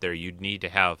Batman out there, you'd need to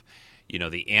have,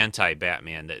 the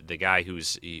anti-Batman, the guy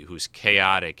who's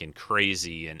chaotic and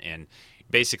crazy and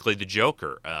basically the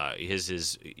Joker,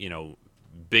 his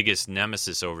biggest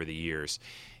nemesis over the years.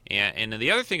 And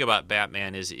the other thing about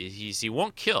Batman is he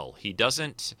won't kill. He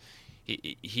doesn't.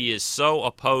 He is so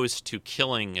opposed to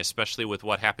killing, especially with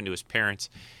what happened to his parents.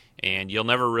 And you'll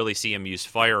never really see him use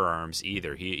firearms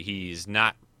either. He's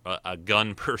not a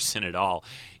gun person at all,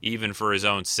 even for his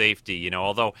own safety.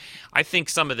 Although I think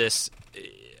some of this,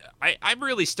 I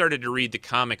really started to read the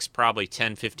comics probably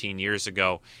 10, 15 years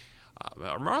ago.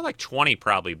 More like 20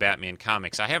 probably, Batman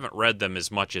comics. I haven't read them as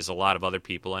much as a lot of other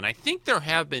people, and I think there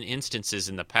have been instances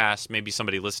in the past, maybe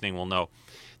somebody listening will know,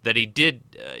 that he did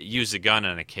use a gun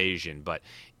on occasion, but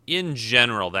in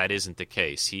general that isn't the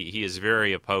case. He is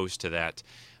very opposed to that,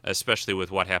 especially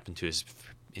with what happened to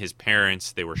his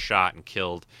parents. They were shot and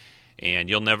killed, and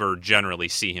you'll never generally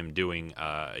see him using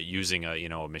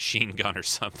a machine gun or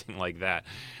something like that,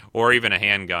 or even a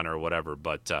handgun or whatever,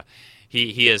 but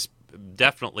he is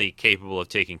definitely capable of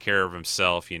taking care of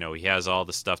himself. He has all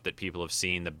the stuff that people have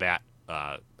seen, the bat,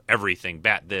 everything,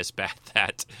 bat this, bat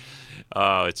that.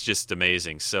 It's just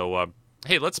amazing. So,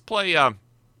 hey, let's play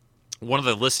one of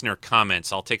the listener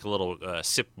comments. I'll take a little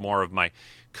sip more of my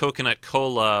coconut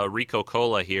cola, Rico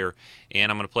Cola here,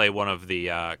 and I'm going to play one of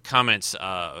the comments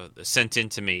sent in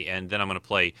to me, and then I'm going to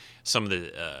play some of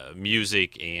the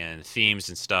music and themes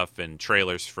and stuff and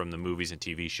trailers from the movies and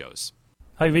TV shows.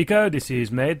 Hi Rico, this is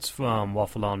Meds from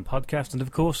Waffle On Podcast and of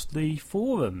course the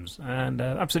forums, and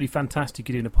absolutely fantastic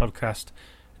you're doing a podcast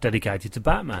dedicated to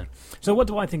Batman. So what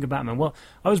do I think of Batman? Well,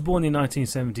 I was born in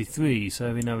 1973,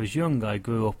 so when I was young I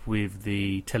grew up with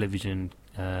the television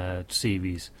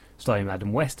series starring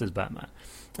Adam West as Batman,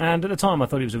 and at the time I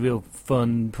thought it was a real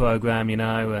fun program, and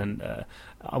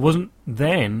I wasn't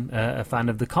then a fan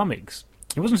of the comics.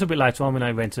 It wasn't until a bit later on when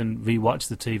I went and rewatched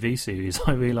the TV series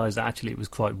I realised that actually it was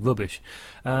quite rubbish.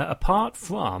 Apart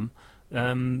from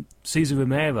Cesar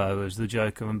Romero as the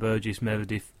Joker and Burgess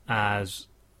Meredith as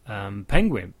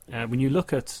Penguin. When you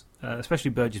look at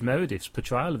especially Burgess Meredith's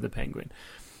portrayal of the Penguin,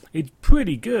 it's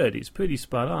pretty good, it's pretty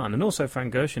spot on. And also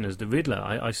Frank Gorshin as the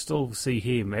Riddler. I still see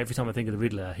him, every time I think of the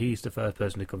Riddler, he's the first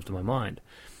person who comes to my mind.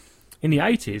 In the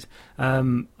 80s,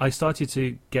 I started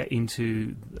to get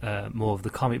into more of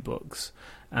the comic books,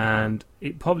 and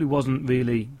it probably wasn't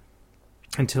really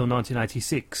until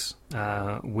 1986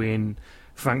 when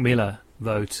Frank Miller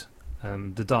wrote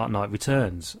The Dark Knight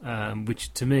Returns,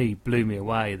 which to me blew me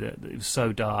away, that it was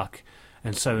so dark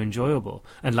and so enjoyable.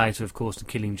 And later, of course, the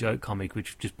Killing Joke comic,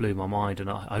 which just blew my mind, and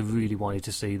I really wanted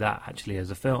to see that actually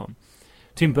as a film.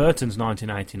 Tim Burton's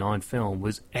 1989 film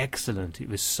was excellent. It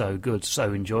was so good,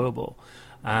 so enjoyable.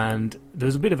 And there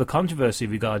was a bit of a controversy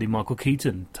regarding Michael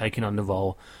Keaton taking on the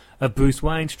role of Bruce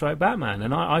Wayne / Batman,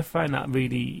 and I found that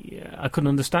really, I couldn't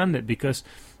understand it, because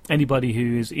anybody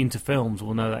who is into films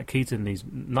will know that Keaton is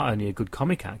not only a good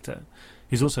comic actor,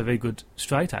 he's also a very good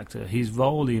straight actor. His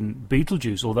role in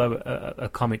Beetlejuice, although a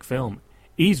comic film,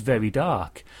 is very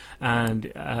dark, and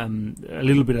a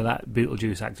little bit of that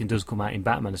Beetlejuice acting does come out in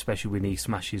Batman, especially when he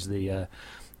smashes the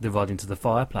rod into the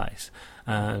fireplace.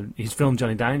 His film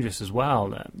Johnny Dangerous as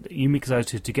well. You mix those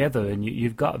two together and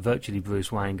you've got virtually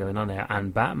Bruce Wayne going on there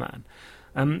and Batman.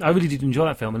 I really did enjoy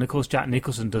that film, and of course Jack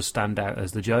Nicholson does stand out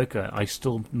as the Joker. I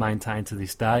still maintain to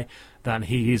this day that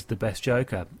he is the best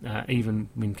Joker, even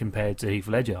when compared to Heath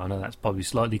Ledger. I know that's probably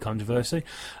slightly controversy,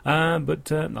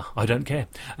 but I don't care.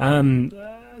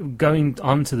 Going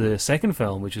on to the second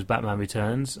film, which was Batman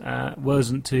Returns,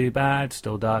 wasn't too bad,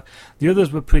 still dark. The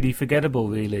others were pretty forgettable,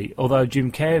 really, although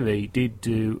Jim Carrey did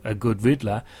do a good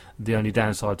Riddler. The only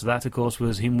downside to that, of course,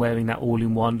 was him wearing that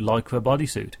all-in-one Lycra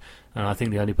bodysuit, and I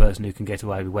think the only person who can get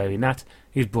away with wearing that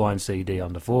is Brian CD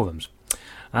on the forums.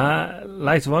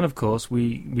 Later on, of course,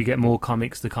 we get more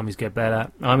comics. The comics get better.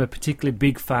 I'm a particularly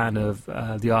big fan of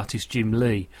the artist Jim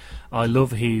Lee. I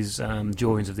love his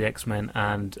drawings of the X-Men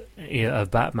and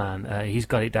of Batman. He's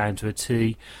got it down to a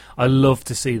T. I love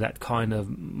to see that kind of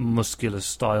muscular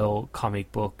style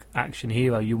comic book action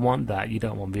hero. You want that. You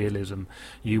don't want realism.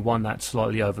 You want that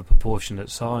slightly over proportionate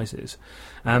sizes.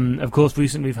 Of course,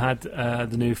 recently we've had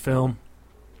the new film,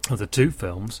 or the two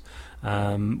films,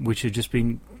 which have just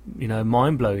been,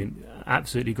 mind-blowing,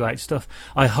 absolutely great stuff.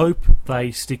 I hope they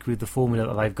stick with the formula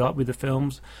that they've got with the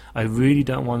films. I really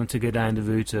don't want them to go down the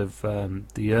route of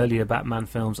the earlier Batman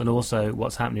films, and also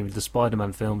what's happening with the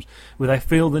Spider-Man films, where they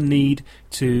feel the need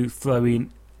to throw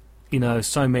in,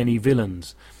 so many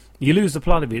villains. You lose the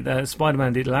plot of it.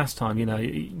 Spider-Man did last time.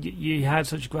 You had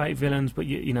such great villains, but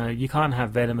you can't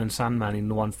have Venom and Sandman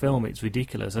in one film. It's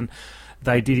ridiculous. And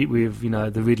they did it with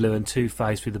the Riddler and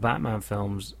Two-Face with the Batman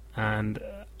films, and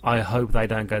I hope they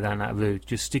don't go down that route.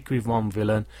 Just stick with one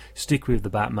villain, stick with the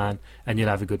Batman, and you'll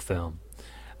have a good film.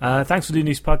 Thanks for doing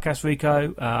this podcast,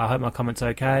 Rico. I hope my comment's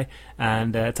okay,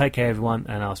 and take care, everyone,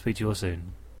 and I'll speak to you all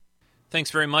soon.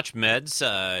 Thanks very much, Meds.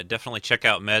 Definitely check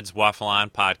out Meds' Waffle On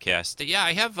podcast. Yeah,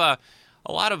 I have a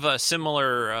lot of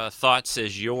similar thoughts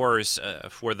as yours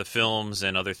for the films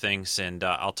and other things, and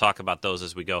I'll talk about those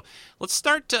as we go. Let's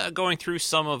start going through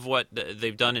some of what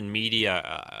they've done in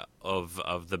media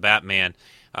of the Batman.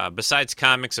 Besides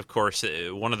comics, of course,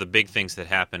 one of the big things that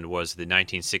happened was the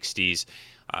 1960s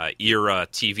era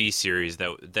TV series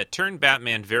that turned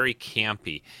Batman very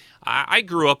campy. I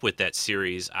grew up with that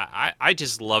series. I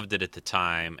just loved it at the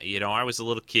time. I was a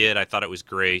little kid. I thought it was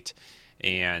great.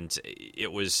 And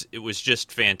it was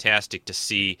just fantastic to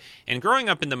see. And growing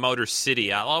up in the Motor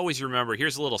City, I'll always remember,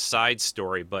 here's a little side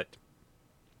story, but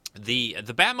the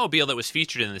Batmobile that was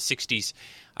featured in the 60s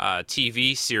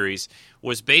TV series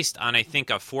was based on, I think,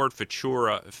 a Ford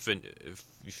Futura.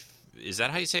 Is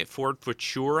that how you say it? Ford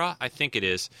Futura? I think it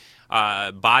is.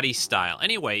 Body style.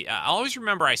 Anyway, I always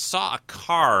remember I saw a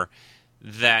car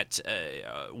that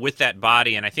with that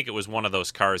body, and I think it was one of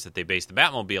those cars that they based the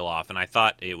Batmobile off, and I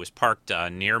thought it was parked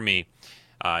near me,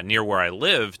 near where I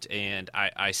lived, and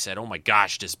I said, oh my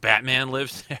gosh, does Batman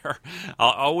live there? I'll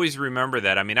always remember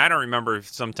that. I mean, I don't remember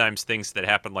sometimes things that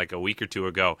happened like a week or two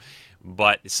ago,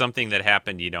 but something that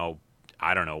happened,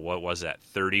 I don't know, what was that,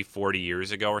 30, 40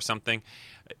 years ago or something?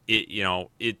 It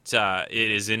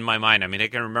is in my mind. I mean, I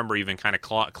can remember even kind of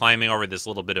climbing over this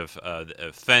little bit of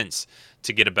fence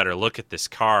to get a better look at this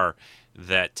car.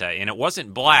 And it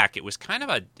wasn't black. It was kind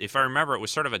of if I remember, it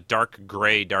was sort of a dark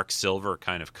gray, dark silver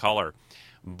kind of color.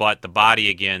 But the body,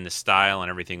 again, the style and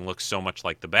everything looks so much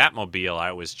like the Batmobile.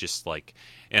 I was just like,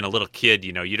 and a little kid,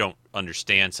 you don't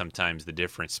understand sometimes the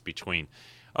difference between,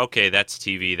 okay, that's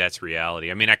TV, that's reality.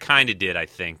 I mean, I kind of did, I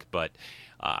think, but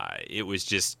it was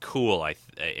just cool. I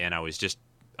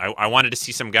wanted to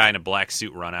see some guy in a black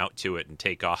suit run out to it and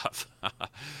take off.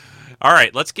 All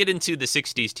right, let's get into the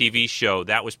 60s TV show.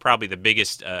 That was probably the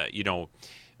biggest,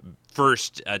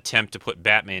 first attempt to put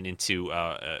Batman into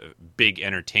big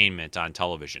entertainment on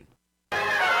television.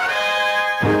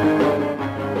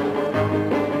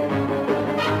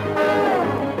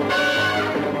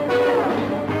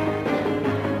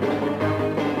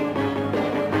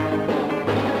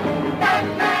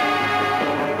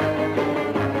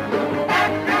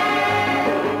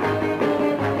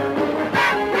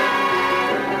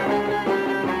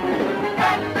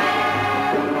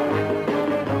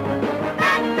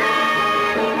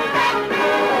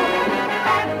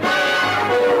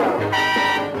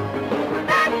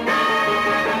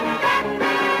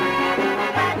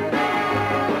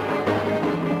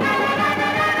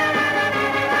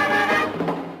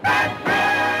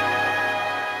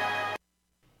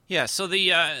 Yeah, so the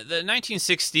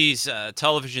 1960s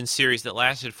television series that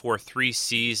lasted for 3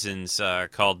 seasons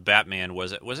called Batman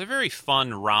was a very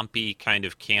fun, rompy kind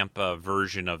of camp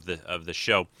version of the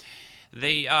show.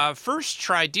 They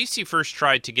DC first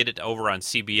tried to get it over on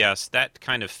CBS. That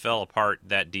kind of fell apart,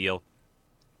 that deal,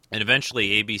 and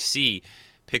eventually ABC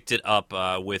picked it up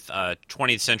with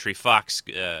 20th Century Fox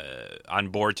on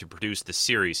board to produce the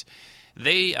series.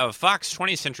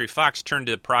 20th Century Fox turned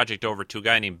the project over to a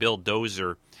guy named Bill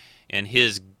Dozer and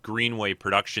his Greenway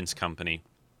Productions company.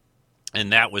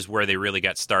 And that was where they really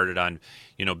got started on,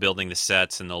 building the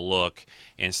sets and the look,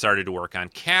 and started to work on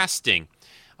casting.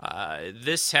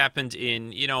 This happened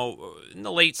in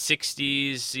the late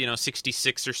 60s,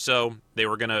 66 or so. They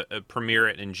were going to premiere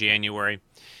it in January.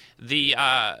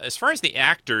 As far as the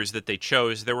actors that they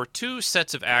chose, there were 2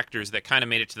 sets of actors that kind of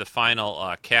made it to the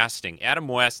final casting. Adam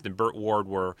West and Burt Ward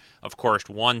were, of course,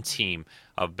 one team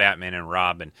of Batman and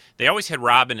Robin. They always had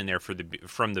Robin in there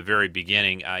from the very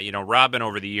beginning. Robin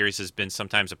over the years has been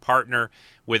sometimes a partner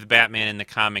with Batman in the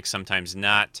comics, sometimes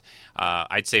not.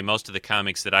 I'd say most of the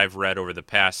comics that I've read over the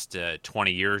past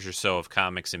 20 years or so of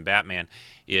comics in Batman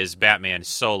is Batman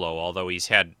solo, although he's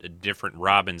had different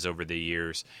Robins over the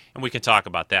years, and we can talk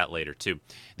about that later too.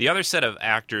 The other set of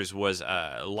actors was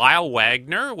Lyle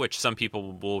Wagner, which some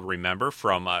people will remember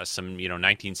from some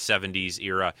 1970s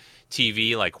era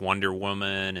TV like Wonder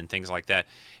Woman and things like that,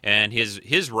 and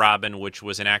his Robin, which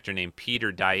was an actor named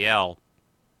Peter Dial.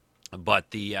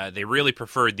 But they really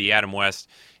preferred the Adam West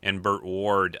and Burt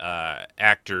Ward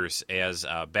actors as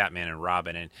Batman and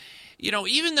Robin. And,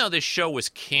 even though this show was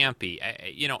campy,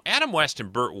 Adam West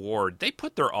and Burt Ward, they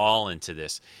put their all into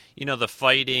this. The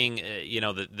fighting,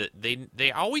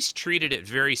 they always treated it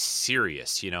very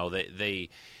serious.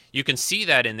 You can see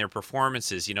that in their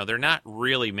performances. They're not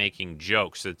really making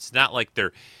jokes. It's not like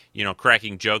they're,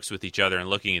 cracking jokes with each other and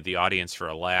looking at the audience for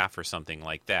a laugh or something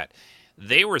like that.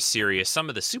 They were serious. Some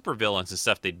of the supervillains and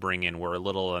stuff they'd bring in were a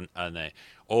little on the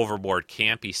overboard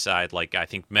campy side. Like I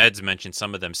think Meds mentioned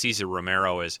some of them. Cesar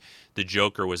Romero as the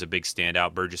Joker was a big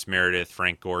standout. Burgess Meredith,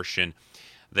 Frank Gorshin.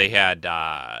 They had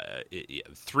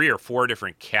 3 or 4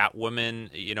 different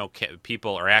Catwoman,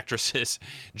 people or actresses.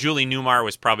 Julie Newmar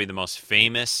was probably the most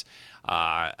famous,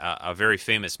 a very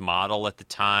famous model at the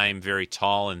time, very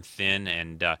tall and thin,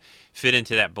 and fit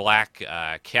into that black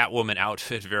Catwoman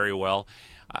outfit very well.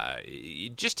 You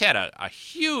just had a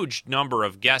huge number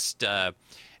of guest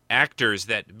actors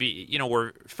that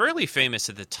were fairly famous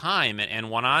at the time and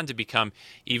went on to become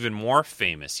even more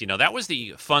famous. That was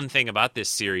the fun thing about this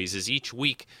series is each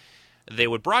week they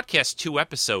would broadcast 2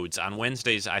 episodes on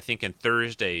Wednesdays, I think, and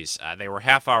Thursdays. They were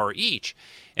half hour each,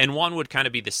 and one would kind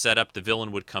of be the setup. The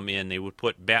villain would come in. They would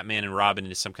put Batman and Robin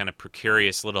into some kind of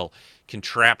precarious little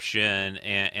contraption,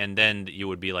 and then you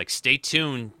would be like, stay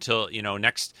tuned till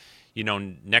next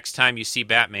time you see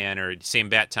Batman, or same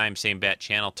bat time, same bat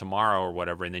channel tomorrow or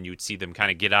whatever, and then you'd see them kind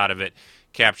of get out of it,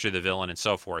 capture the villain, and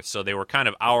so forth. So they were kind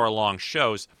of hour-long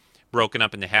shows broken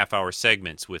up into half-hour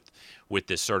segments with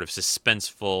this sort of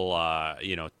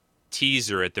suspenseful,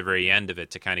 teaser at the very end of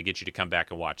it to kind of get you to come back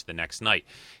and watch the next night.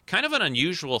 Kind of an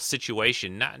unusual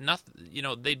situation.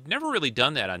 They'd never really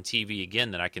done that on TV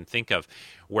again that I can think of,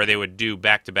 where they would do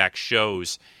back-to-back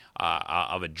shows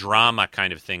of a drama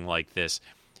kind of thing like this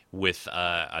with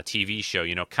a TV show.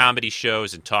 Comedy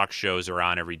shows and talk shows are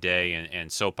on every day,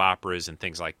 and soap operas and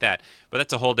things like that. But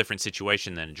that's a whole different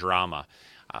situation than drama.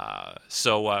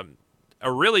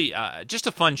 A really just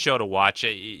a fun show to watch.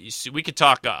 We could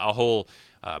talk a whole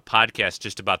podcast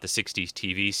just about the 60s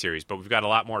TV series, but we've got a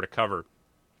lot more to cover.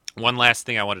 One last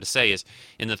thing I wanted to say is,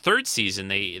 in the 3rd season,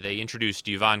 they introduced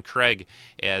Yvonne Craig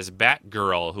as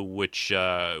Batgirl, which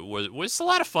was a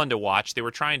lot of fun to watch. They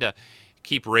were trying to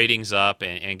keep ratings up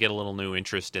and get a little new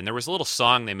interest. And there was a little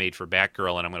song they made for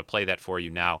Batgirl, and I'm going to play that for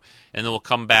you now. And then we'll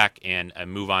come back and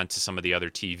move on to some of the other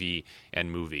TV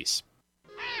and movies.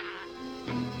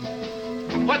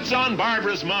 What's on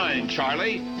Barbara's mind,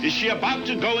 Charlie? Is she about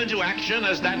to go into action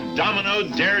as that domino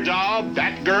daredevil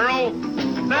Batgirl?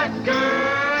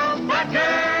 Batgirl,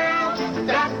 Batgirl,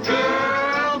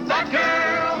 Batgirl,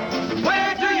 Batgirl.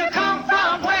 Where do you come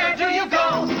from? Where do you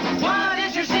go? What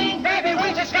is your scene, baby?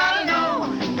 We just gotta know.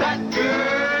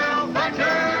 Batgirl,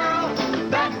 Batgirl,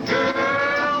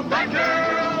 Batgirl,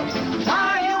 Batgirl.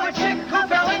 Are you a chick who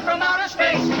fell in from outer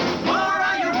space? Or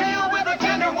are you real with a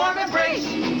tender, warm embrace?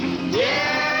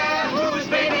 Yeah, whose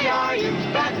baby are you?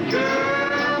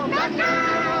 Batgirl,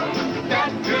 Batgirl,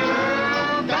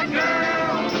 Batgirl,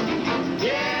 Batgirl.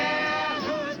 Yeah,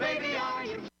 whose baby are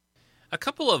you? A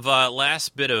couple of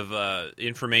last bit of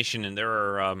information, and there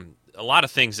are a lot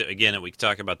of things that, again, that we could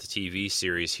talk about the TV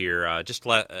series here.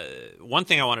 One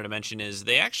thing I wanted to mention is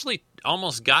they actually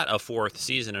almost got a fourth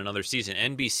season, another season.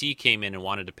 NBC came in and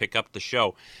wanted to pick up the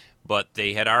show, but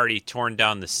they had already torn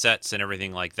down the sets and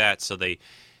everything like that, so the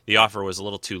offer was a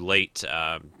little too late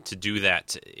to do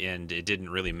that, and it didn't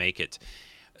really make it.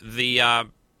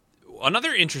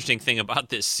 Another interesting thing about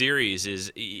this series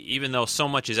is, even though so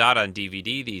much is out on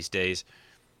DVD these days,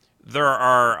 there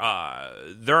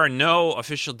are no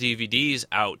official DVDs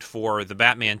out for the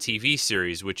Batman TV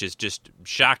series, which is just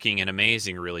shocking and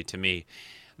amazing, really, to me.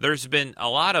 There's been a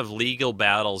lot of legal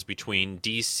battles between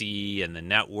DC and the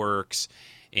networks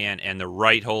and the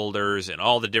right holders and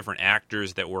all the different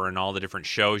actors that were in all the different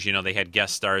shows. You know, they had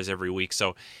guest stars every week,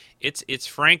 so it's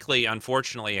frankly,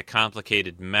 unfortunately, a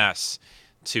complicated mess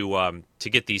to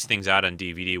get these things out on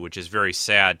DVD, which is very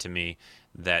sad to me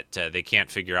that they can't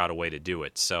figure out a way to do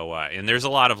it. So, and there's a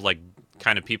lot of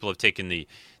kind of people have taken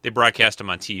they broadcast them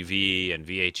on TV and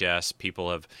VHS.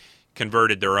 People have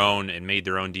converted their own and made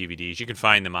their own DVDs. You can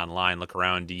find them online, look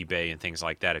around eBay and things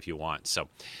like that if you want. So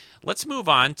let's move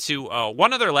on to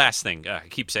one other last thing. I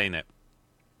keep saying that.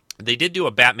 They did do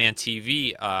a Batman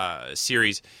TV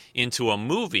series into a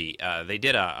movie. They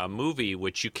did a movie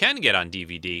which you can get on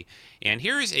DVD. And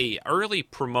here's a early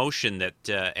promotion that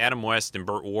Adam West and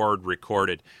Burt Ward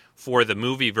recorded for the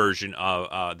movie version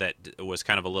of that was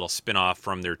kind of a little spin-off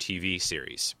from their TV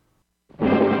series.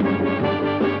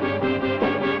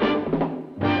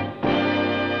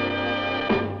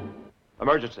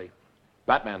 Emergency.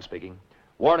 Batman speaking.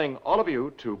 Warning all of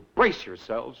you to brace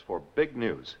yourselves for big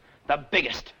news. The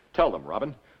biggest. Tell them,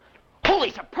 Robin.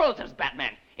 Holy superlatives,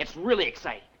 Batman. It's really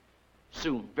exciting.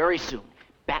 Soon, very soon,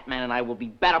 Batman and I will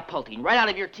be batapulting right out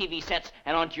of your TV sets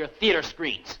and onto your theater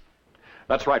screens.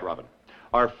 That's right, Robin.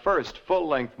 Our first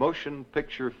full-length motion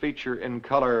picture feature in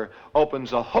color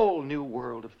opens a whole new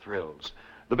world of thrills.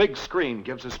 The big screen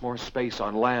gives us more space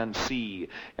on land, sea,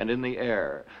 and in the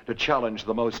air to challenge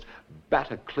the most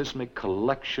bataclysmic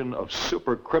collection of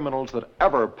super criminals that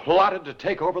ever plotted to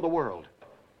take over the world.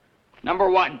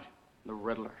 Number 1, the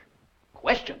Riddler.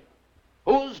 Question: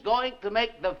 who's going to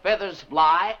make the feathers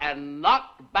fly and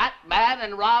knock Batman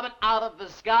and Robin out of the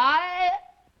sky?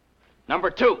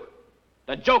 Number 2,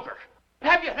 the Joker.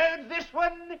 Have you heard this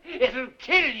one? It'll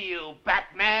kill you,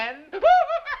 Batman.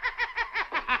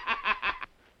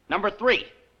 Number 3,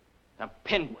 the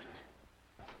Penguin.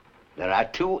 There are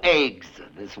 2 eggs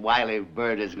this wily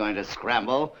bird is going to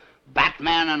scramble.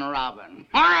 Batman and Robin.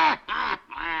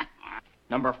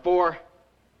 Number 4,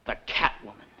 the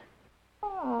Catwoman.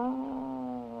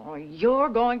 Oh, you're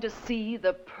going to see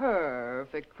the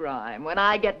perfect crime when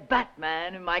I get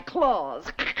Batman in my claws.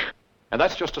 And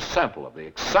that's just a sample of the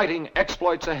exciting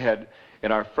exploits ahead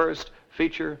in our first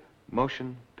feature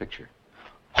motion picture.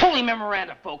 Holy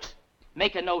memoranda, folks.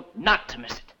 Make a note not to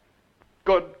miss it.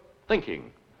 Good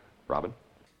thinking, Robin.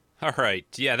 All right.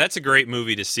 Yeah, that's a great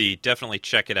movie to see. Definitely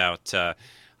check it out.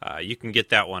 You can get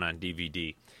that one on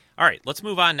DVD. All right, let's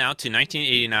move on now to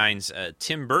 1989's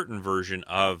Tim Burton version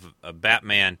of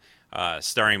Batman,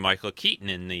 starring Michael Keaton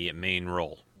in the main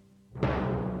role.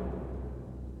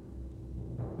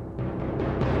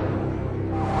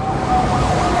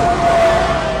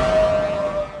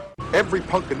 Every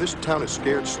punk in this town is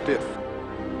scared stiff.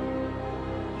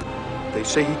 They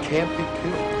say he can't be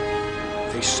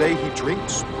killed. They say he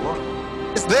drinks blood.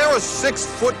 Is there a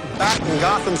 6-foot bat in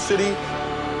Gotham City?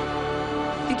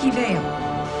 Vicky Vale.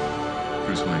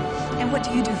 Bruce Wayne. And what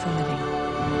do you do for a living?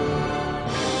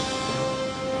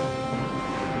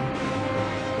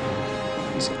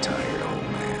 He's a tired old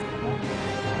man.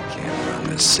 Can't run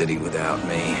this city without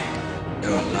me.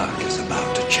 Your luck is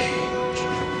about to change.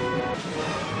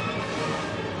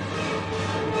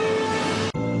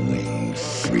 When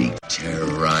freak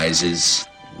terrorizes,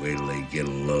 wait till they get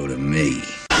a load of me.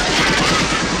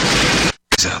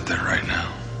 He's out there right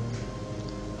now.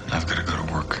 And I've got to go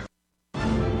to work.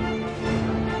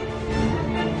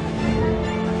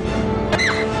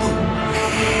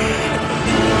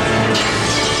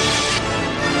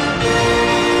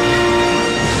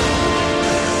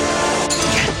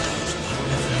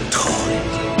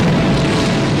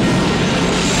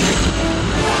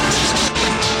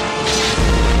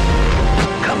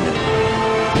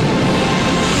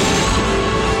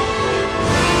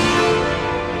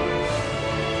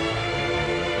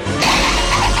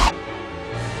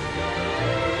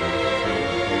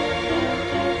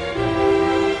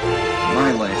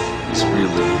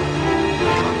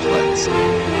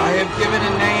 I have given a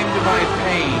name to my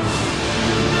pain.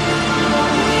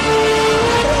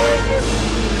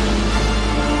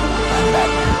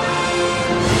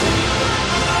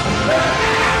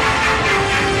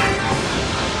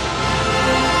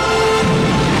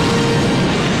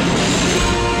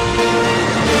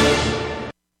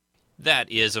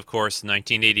 is, of course,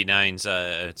 1989's,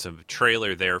 it's a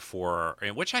trailer there for,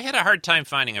 which I had a hard time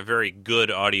finding a very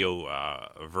good audio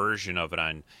version of it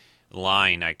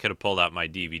online. I could have pulled out my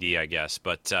DVD, I guess.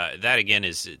 But that, again,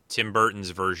 is Tim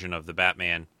Burton's version of the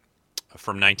Batman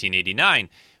from 1989,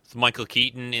 with Michael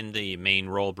Keaton in the main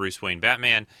role, Bruce Wayne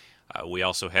Batman. We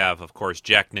also have, of course,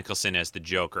 Jack Nicholson as the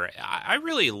Joker. I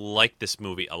really like this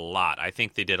movie a lot. I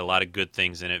think they did a lot of good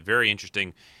things in it. Very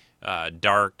interesting,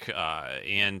 dark,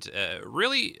 and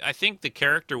really, I think the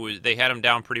character they had him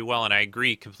down pretty well, and I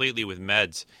agree completely with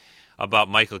Meds about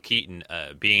Michael Keaton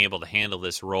being able to handle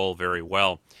this role very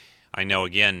well. I know,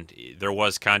 again, there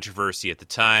was controversy at the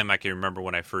time. I can remember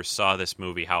when I first saw this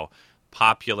movie, how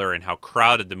popular and how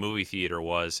crowded the movie theater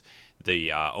was.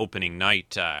 The opening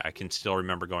night, I can still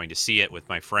remember going to see it with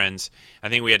my friends. I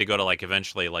think we had to go to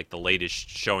eventually the latest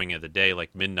showing of the day,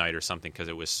 like midnight or something, because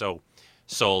it was so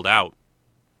sold out.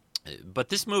 But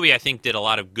this movie, I think, did a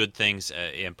lot of good things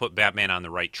and put Batman on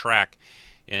the right track.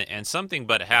 And something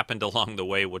but happened along the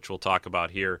way, which we'll talk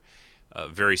about here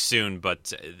very soon.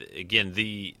 But again,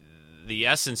 the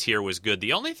essence here was good.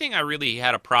 The only thing I really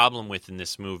had a problem with in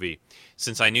this movie,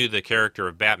 since I knew the character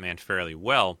of Batman fairly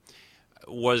well,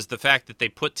 was the fact that they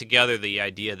put together the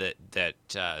idea that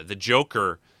the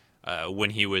Joker,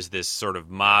 when he was this sort of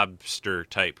mobster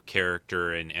type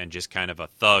character and just kind of a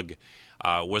thug,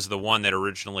 was the one that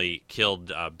originally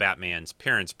killed Batman's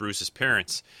parents, Bruce's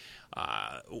parents,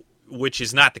 which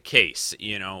is not the case.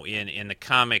 In the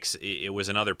comics, it was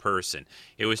another person.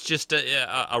 It was just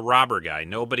a robber guy,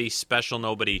 nobody special,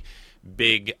 nobody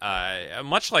big,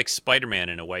 much like Spider-Man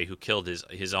in a way, who killed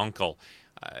his uncle.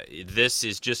 This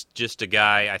is just a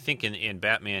guy. I think in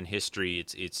Batman history,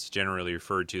 it's generally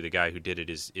referred to, the guy who did it,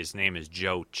 his name is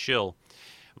Joe Chill.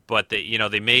 But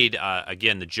they made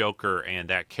again the Joker and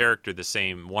that character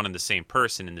one and the same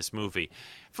person in this movie.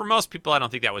 For most people, I don't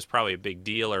think that was probably a big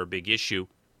deal or a big issue.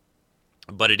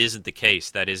 But it isn't the case.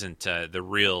 That isn't the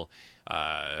real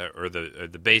or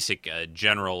the basic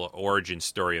general origin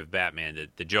story of Batman.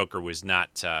 The Joker was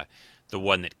not the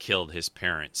one that killed his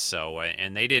parents. So,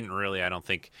 and they didn't really, I don't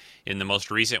think, in the most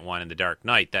recent one, in The Dark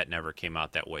Knight, that never came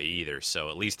out that way either. So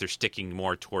at least they're sticking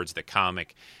more towards the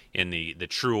comic in the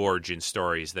true origin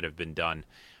stories that have been done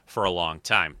for a long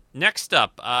time. Next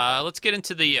up, let's get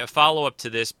into the follow-up to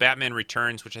this, Batman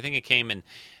Returns, which I think it came in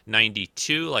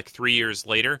 92, 3 years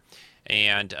later.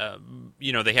 And,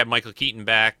 they had Michael Keaton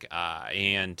back,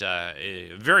 and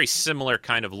a very similar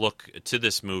kind of look to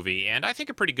this movie, and I think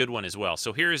a pretty good one as well.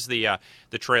 So here's the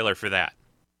trailer for that.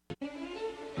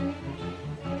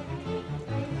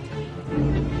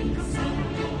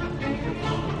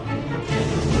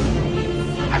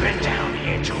 I've been down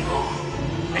here too long.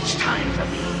 It's time for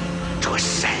me to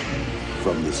ascend.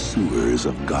 From the sewers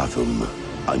of Gotham,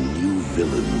 a new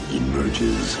villain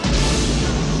emerges.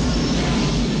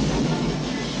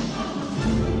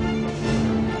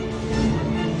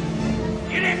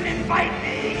 You didn't invite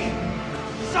me,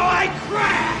 so I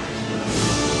crashed!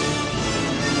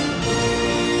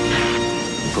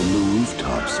 From the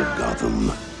rooftops of Gotham,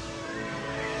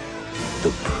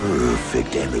 the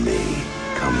perfect enemy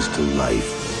comes to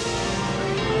life.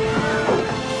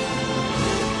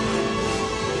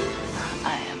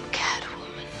 I am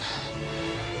Catwoman.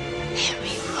 Hear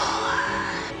me roar.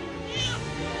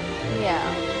 Yeah.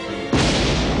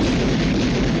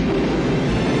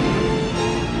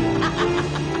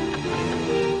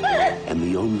 And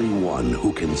the only one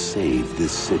who can save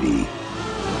this city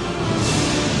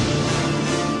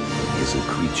is a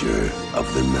creature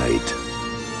of the night.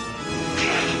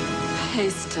 Hey,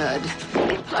 Stud.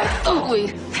 I thought we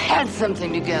had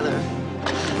something together.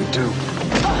 We do.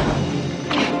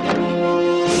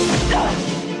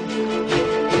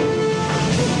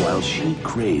 While she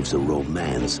craves a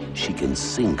romance she can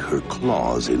sink her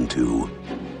claws into,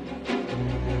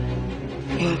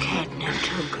 You're catnip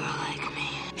to a girl like me.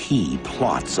 he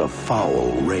plots a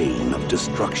foul reign of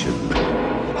destruction.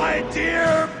 My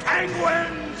dear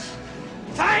penguins,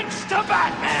 thanks to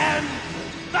Batman,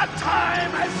 the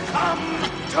time has come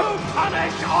to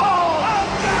punish all of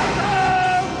Gotham!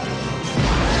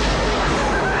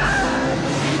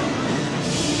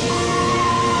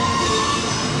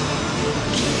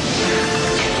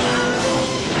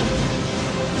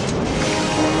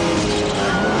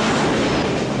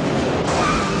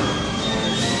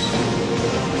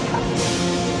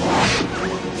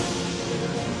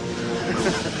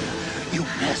 You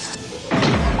missed.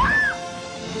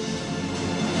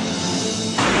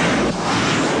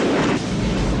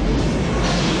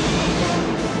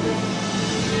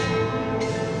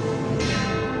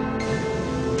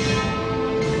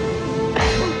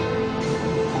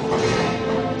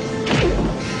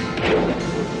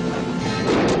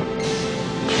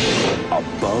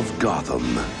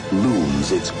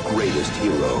 looms its greatest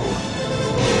hero.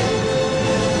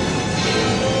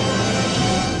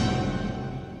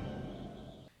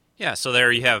 Yeah, so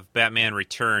there you have Batman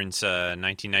Returns,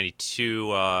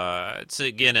 1992. It's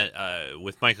again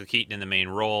with Michael Keaton in the main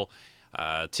role,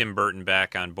 Tim Burton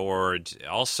back on board.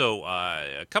 Also,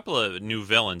 a couple of new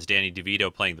villains: Danny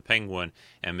DeVito playing the Penguin,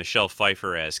 and Michelle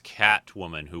Pfeiffer as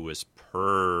Catwoman, who was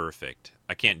perfect.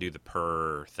 I can't do the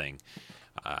purr thing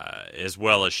as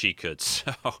well as she could,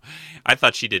 so I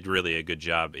thought she did really a good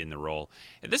job in the role.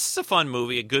 This is a fun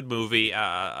movie, a good movie,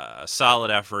 a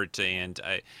solid effort, and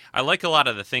I like a lot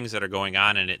of the things that are going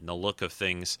on in it and the look of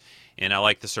things, and I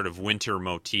like the sort of winter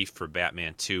motif for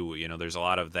Batman 2. You know, there's a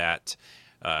lot of that.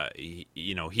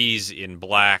 He's in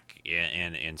black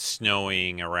and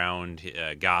snowing around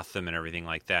Gotham and everything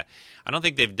like that. I don't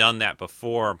think they've done that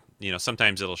before. You know,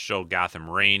 sometimes it'll show Gotham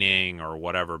raining or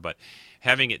whatever, but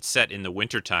having it set in the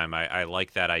wintertime, I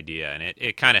like that idea, and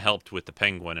it kind of helped with the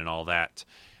Penguin and all that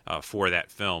for that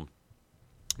film.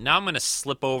 Now I'm going to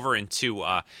slip over into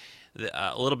a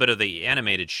little bit of the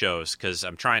animated shows, because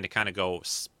I'm trying to kind of go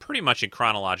pretty much in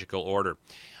chronological order.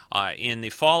 In the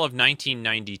fall of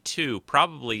 1992,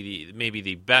 probably maybe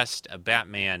the best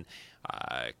Batman,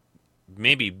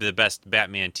 maybe the best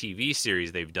Batman TV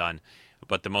series they've done,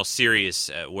 but the most serious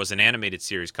was an animated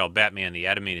series called Batman the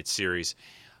Animated Series,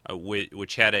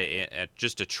 which had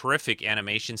just a terrific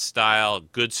animation style,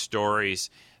 good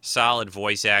stories, solid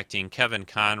voice acting. Kevin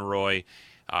Conroy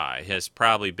has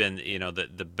probably been,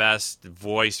 the best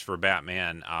voice for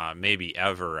Batman maybe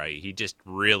ever. He just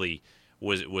really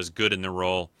was good in the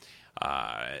role.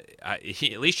 At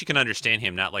least you can understand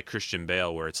him, not like Christian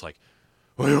Bale, where it's like,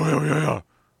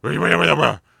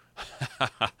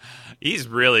 he's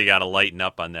really got to lighten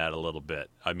up on that a little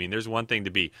bit. I mean, there's one thing to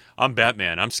be, I'm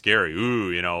Batman, I'm scary,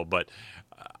 but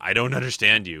I don't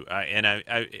understand you. And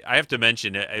I have to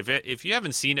mention, if you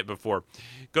haven't seen it before,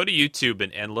 go to YouTube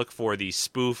and look for the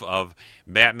spoof of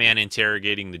Batman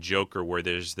interrogating the Joker, where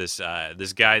there's this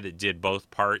guy that did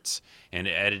both parts and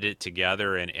edited it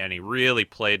together, and he really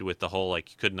played with the whole,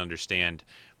 like, you couldn't understand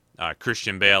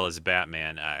Christian Bale as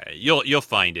Batman. You'll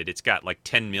find it. It's got like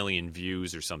 10 million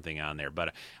views or something on there,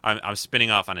 but I'm spinning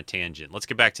off on a tangent. Let's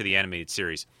get back to the animated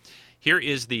series. Here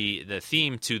is the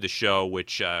theme to the show,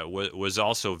 which was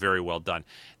also very well done.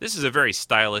 This is a very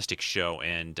stylistic show,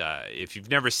 and if you've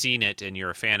never seen it and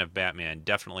you're a fan of Batman,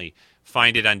 definitely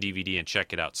find it on DVD and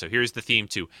check it out. So here's the theme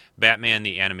to Batman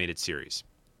the Animated Series.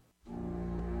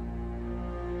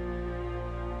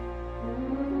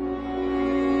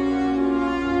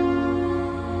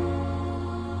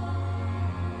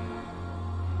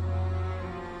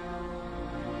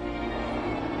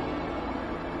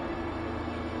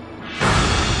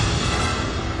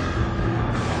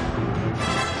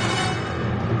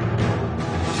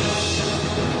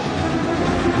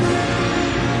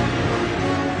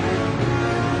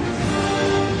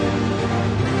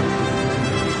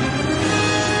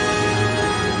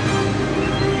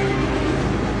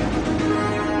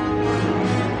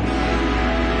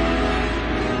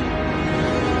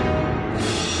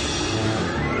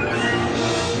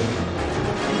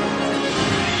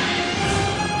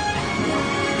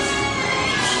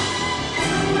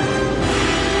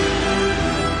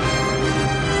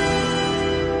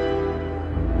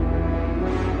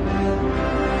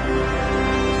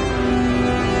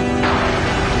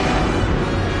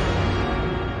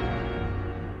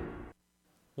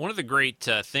 One of the great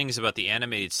things about the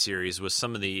animated series was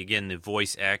some of the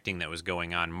voice acting that was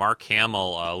going on. Mark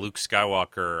Hamill, Luke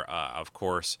Skywalker, of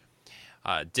course,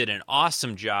 did an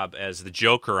awesome job as the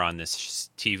Joker on this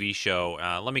TV show.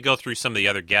 Let me go through some of the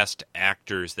other guest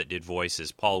actors that did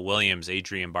voices. Paul Williams,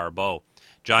 Adrienne Barbeau,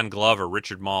 John Glover,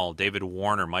 Richard Mall, David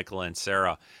Warner, Michael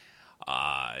Ansara,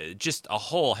 just a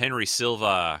whole Henry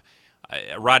Silva,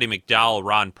 Roddy McDowell,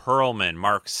 Ron Perlman,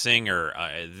 Mark Singer,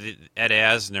 Ed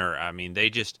Asner. I mean, they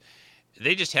just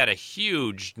had a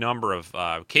huge number of.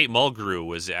 Kate Mulgrew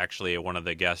was actually one of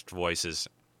the guest voices.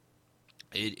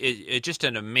 It just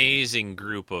an amazing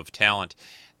group of talent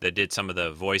that did some of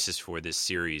the voices for this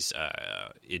series.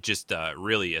 It just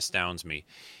really astounds me.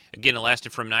 Again, it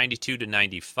lasted from 92 to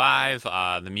 95.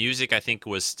 The music, I think,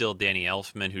 was still Danny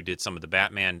Elfman, who did some of the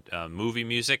Batman movie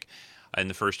music in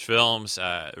the first films.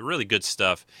 Really good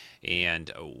stuff,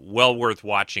 and well worth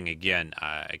watching again.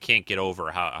 I can't get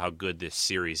over how good this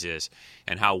series is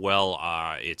and how well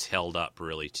it's held up,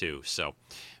 really, too. So,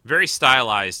 very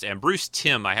stylized. And Bruce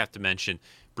Timm, I have to mention,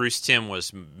 Bruce Timm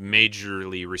was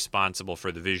majorly responsible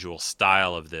for the visual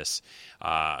style of this.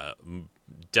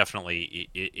 Definitely,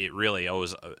 it really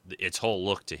owes its whole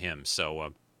look to him.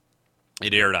 So,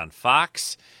 it aired on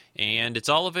Fox and it's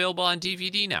all available on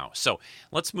DVD now. So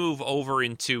let's move over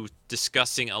into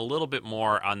discussing a little bit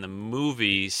more on the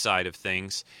movie side of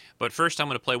things. But first, I'm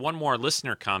going to play one more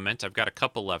listener comment. I've got a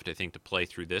couple left, I think, to play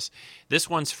through this. This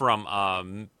one's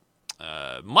from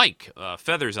Mike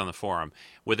Feathers on the forum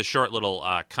with a short little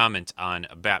comment on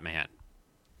Batman.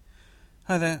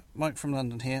 Hi there, Mike from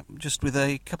London here, just with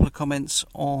a couple of comments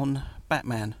on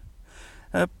Batman.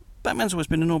 Batman's always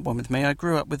been an odd one with me. I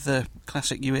grew up with the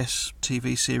classic US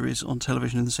TV series on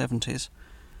television in the 70s.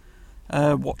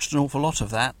 Watched an awful lot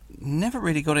of that. Never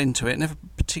really got into it, never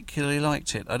particularly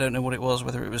liked it. I don't know what it was,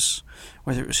 whether it was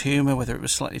humour, whether it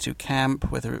was slightly too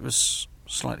camp, whether it was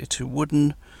slightly too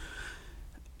wooden.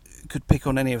 Could pick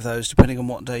on any of those depending on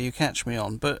what day you catch me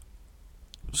on, but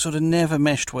sort of never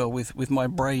meshed well with my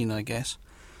brain, I guess.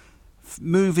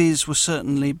 Movies were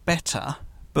certainly better,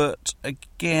 but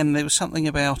again, there was something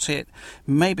about it.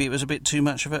 Maybe it was a bit too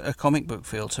much of a comic book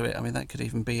feel to it. I mean, that could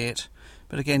even be it.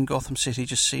 But again, Gotham City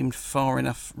just seemed far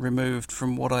enough removed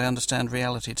from what I understand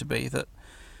reality to be that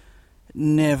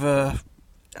never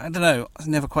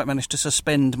quite managed to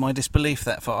suspend my disbelief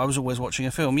that far. I was always watching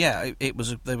a film. Yeah,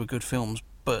 they were good films,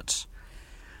 but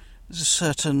there's a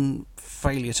certain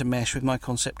failure to mesh with my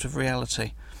concept of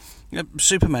reality.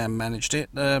 Superman managed it,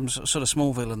 sort of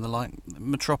Smallville and the like.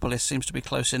 Metropolis seems to be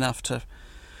close enough that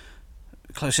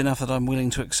I'm willing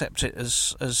to accept it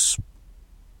as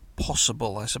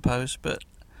possible, I suppose, but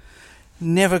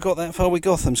never got that far with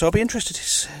Gotham. So I'll be interested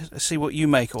to see what you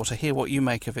make, or to hear what you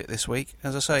make of it this week.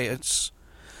 As I say, it's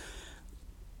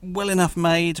well enough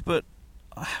made, but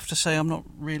I have to say I'm not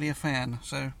really a fan.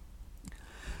 So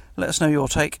let us know your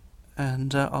take,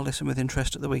 and I'll listen with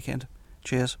interest at the weekend.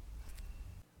 Cheers.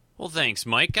 Well, thanks,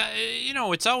 Mike.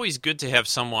 It's always good to have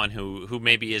someone who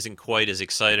maybe isn't quite as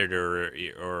excited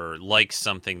or likes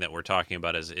something that we're talking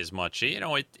about as much.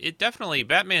 It definitely,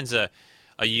 Batman's a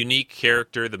unique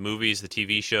character. The movies, the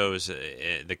TV shows,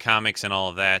 the comics, and all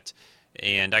of that.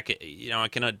 And I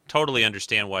can totally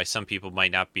understand why some people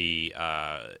might not be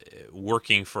works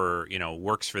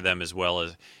for them as well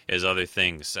as other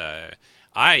things.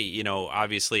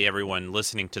 Obviously everyone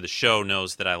listening to the show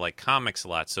knows that I like comics a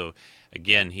lot, so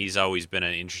again, he's always been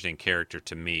an interesting character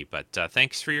to me. But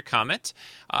thanks for your comment.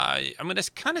 I'm going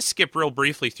to kind of skip real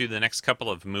briefly through the next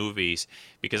couple of movies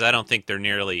because I don't think they're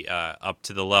nearly up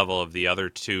to the level of the other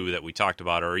two that we talked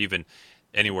about, or even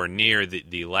anywhere near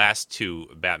the last two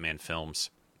Batman films.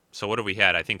 So what have we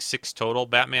had? I think 6 total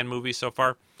Batman movies so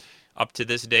far up to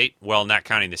this date. Well, not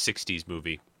counting the 60s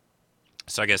movie.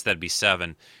 So I guess that'd be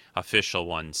 7 official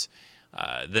ones.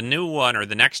 The new one, or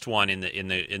the next one in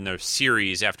the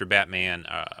series after Batman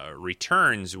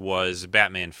Returns, was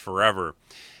Batman Forever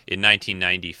in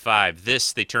 1995.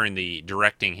 They turned the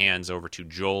directing hands over to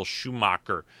Joel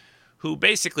Schumacher, who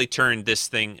basically turned this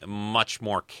thing much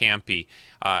more campy.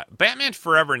 Batman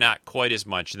Forever, not quite as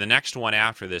much. The next one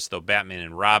after this, though, Batman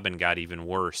and Robin, got even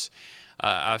worse.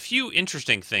 A few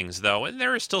interesting things, though, and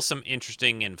there is still some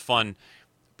interesting and fun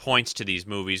points to these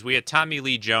movies. We had Tommy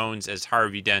Lee Jones as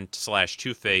Harvey Dent /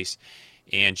 Two-Face,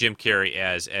 and Jim Carrey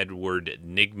as Edward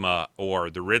Nygma, or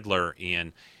the Riddler,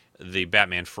 in the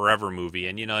Batman Forever movie.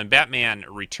 And, in Batman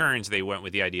Returns, they went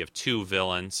with the idea of 2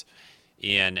 villains.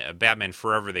 In Batman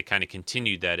Forever, they kind of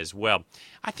continued that as well.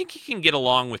 I think you can get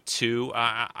along with 2.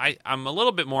 I'm a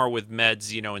little bit more with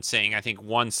Meds, in saying I think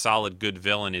 1 solid good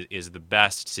villain is the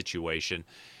best situation.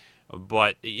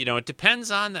 But, it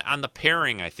depends on the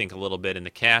pairing, I think, a little bit, in the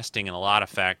casting and a lot of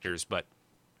factors. But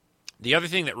the other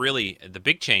thing that really, the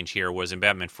big change here was in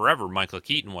Batman Forever, Michael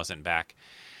Keaton wasn't back.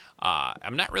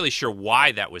 I'm not really sure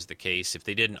why that was the case. If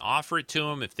they didn't offer it to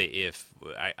him,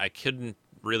 I couldn't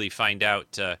really find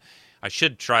out. I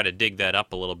should try to dig that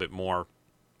up a little bit more.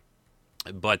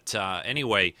 But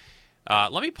anyway,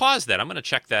 let me pause that. I'm going to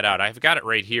check that out. I've got it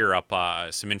right here up,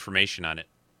 some information on it.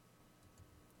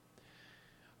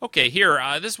 Okay, here,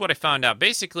 this is what I found out.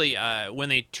 Basically, when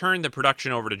they turned the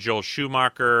production over to Joel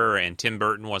Schumacher and Tim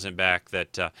Burton wasn't back,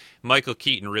 that Michael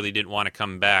Keaton really didn't want to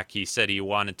come back. He said he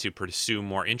wanted to pursue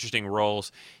more interesting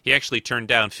roles. He actually turned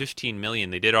down $15 million.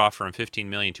 They did offer him $15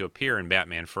 million to appear in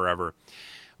Batman Forever.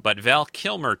 But Val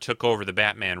Kilmer took over the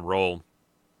Batman role,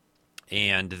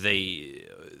 and they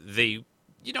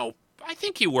I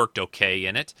think he worked okay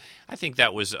in it. I think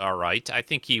that was all right. I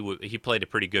think he played a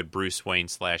pretty good Bruce Wayne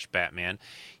 / Batman.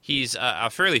 He's a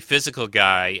fairly physical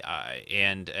guy,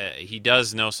 and he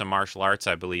does know some martial arts,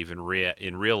 I believe, in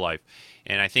real life.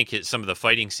 And I think some of the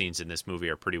fighting scenes in this movie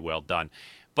are pretty well done.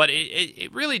 But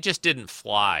it really just didn't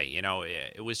fly.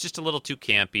 It was just a little too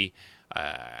campy.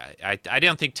 I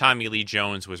don't think Tommy Lee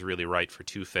Jones was really right for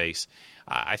Two-Face.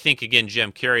 I think, again,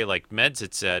 Jim Carrey, like Meds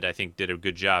had said, I think did a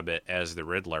good job as the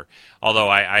Riddler. Although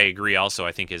I agree also,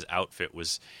 I think his outfit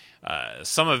was...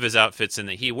 some of his outfits in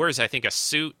that he wears, I think, a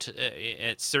suit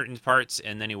at certain parts,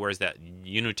 and then he wears that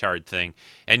unitard thing.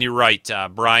 And you're right,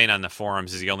 Brian on the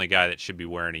forums is the only guy that should be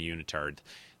wearing a unitard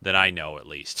that I know, at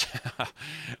least.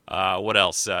 What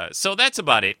else? So that's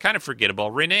about it. Kind of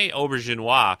forgettable. Rene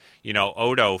Auberjonois,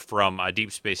 Odo from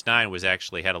Deep Space Nine,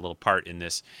 had a little part in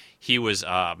this. He was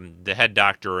the head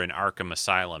doctor in Arkham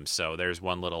Asylum. So there's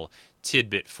one little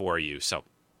tidbit for you. So.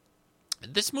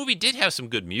 This movie did have some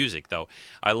good music, though.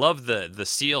 I love the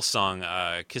Seal song,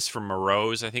 Kiss from a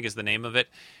Rose, I think is the name of it,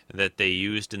 that they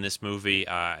used in this movie,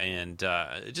 and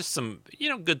just some,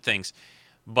 good things.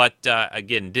 But,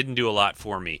 again, didn't do a lot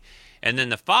for me. And then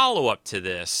the follow-up to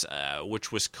this,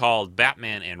 which was called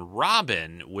Batman and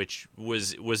Robin, which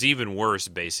was even worse,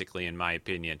 basically, in my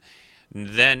opinion.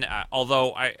 Then,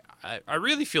 although I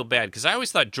really feel bad, because I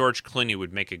always thought George Clooney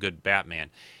would make a good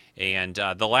Batman. And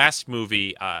the last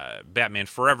movie, Batman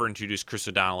Forever, introduced Chris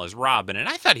O'Donnell as Robin, and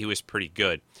I thought he was pretty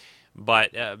good.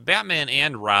 But Batman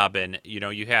and Robin,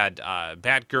 you had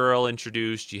Batgirl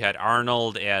introduced, you had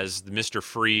Arnold as Mr.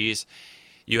 Freeze,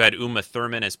 you had Uma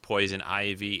Thurman as Poison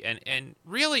Ivy, and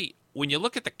really, when you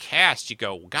look at the cast, you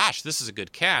go, gosh, this is a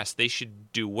good cast, they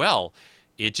should do well.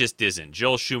 It just isn't.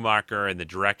 Joel Schumacher and the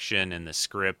direction and the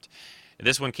script.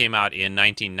 This one came out in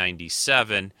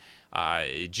 1997.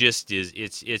 It just is.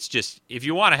 It's just, if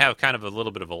you want to have kind of a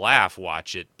little bit of a laugh,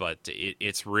 watch it. But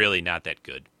it's really not that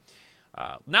good.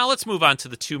 Now let's move on to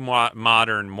the two more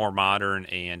modern,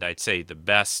 and I'd say the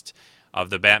best of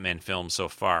the Batman films so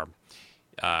far.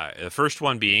 The first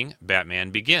one being Batman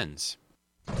Begins.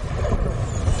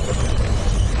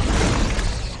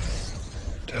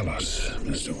 Tell us,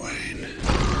 Mr. Wayne.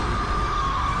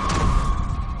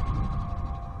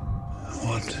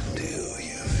 What do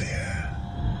you fear?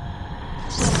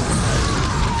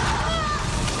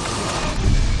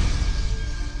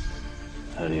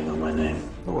 How do you know my name?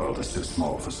 The world is too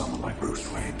small for someone like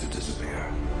Bruce Wayne to disappear.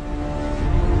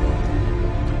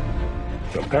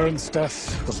 Your parents'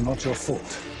 death was not your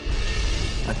fault.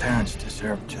 My parents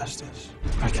deserve justice.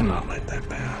 I cannot let that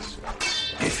pass.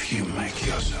 If you make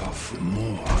yourself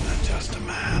more than just a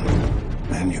man,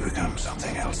 then you become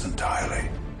something else entirely.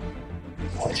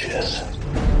 Which is?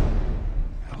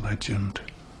 A legend,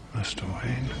 Mr.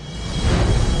 Wayne.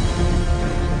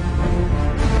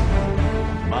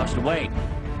 Master Wayne,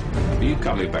 are you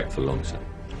coming back for long, sir?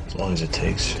 As long as it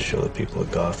takes to show the people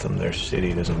of Gotham their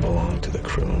city doesn't belong to the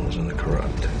criminals and the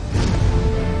corrupt.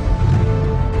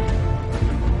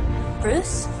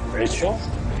 Bruce? Rachel?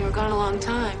 You were gone a long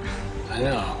time. I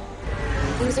know.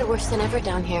 Things are worse than ever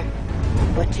down here.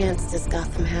 What chance does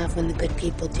Gotham have when the good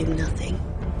people do nothing?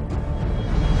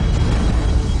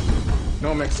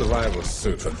 Nomex survival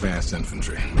suit for advanced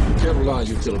infantry. Kevlar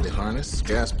utility harness,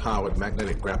 gas-powered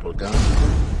magnetic grapple gun.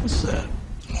 What's that?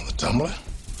 Oh, the tumbler?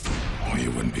 Oh,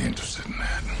 you wouldn't be interested in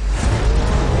that.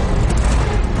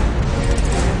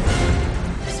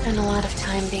 I spent a lot of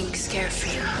time being scared for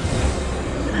you.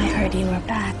 I heard you were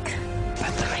back.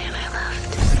 But the man I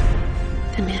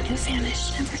loved, the man who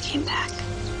vanished, never came back.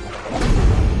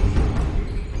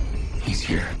 He's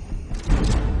here.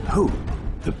 Who?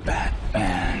 The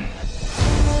Batman.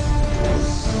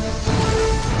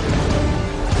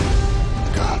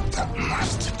 Gotham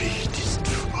must be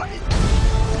destroyed.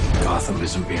 Gotham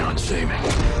isn't beyond saving.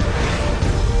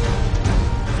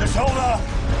 Just hold up!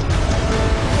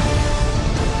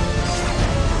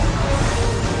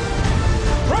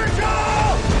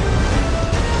 Rachel!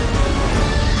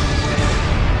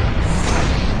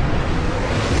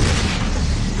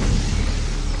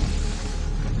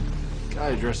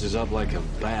 Guy dresses up like a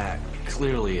bat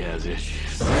clearly has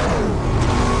issues.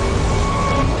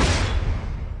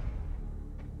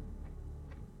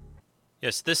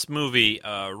 Yes, this movie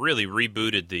really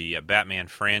rebooted the Batman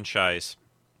franchise.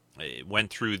 It went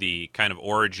through the kind of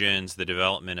origins, the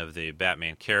development of the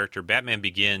Batman character. Batman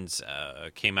Begins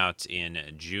came out in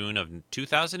June of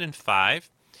 2005.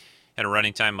 Had a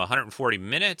running time of 140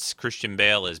 minutes. Christian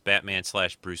Bale is Batman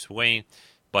 / Bruce Wayne.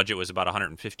 Budget was about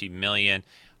 $150 million.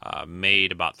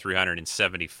 Made about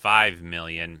 $375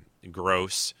 million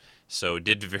gross. So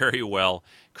did very well.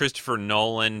 Christopher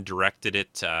Nolan directed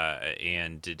it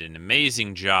and did an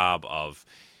amazing job of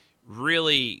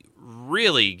really,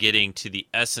 really getting to the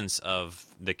essence of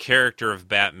the character of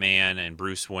Batman and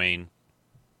Bruce Wayne.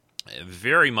 It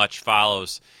very much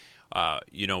follows,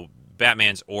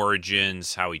 Batman's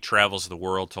origins, how he travels the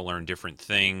world to learn different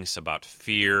things about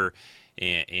fear.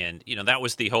 And that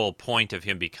was the whole point of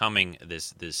him becoming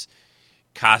this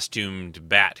costumed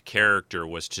bat character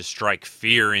was to strike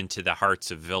fear into the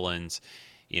hearts of villains.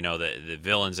 You know, the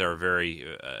villains are a very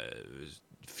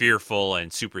fearful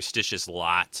and superstitious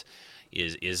lot,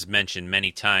 is mentioned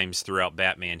many times throughout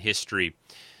Batman history.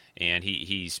 And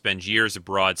he spends years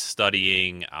abroad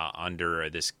studying under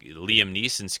this Liam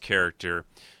Neeson's character,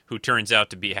 who turns out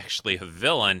to be actually a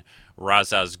villain,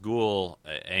 Ra's al Ghul,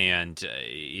 and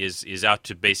is out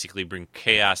to basically bring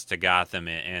chaos to Gotham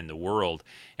and the world,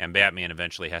 and Batman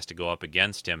eventually has to go up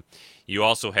against him. You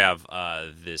also have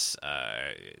this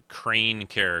Crane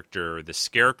character, the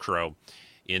Scarecrow,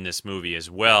 in this movie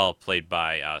as well, played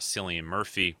by Cillian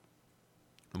Murphy.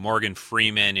 Morgan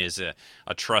Freeman is a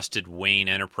trusted Wayne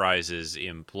Enterprises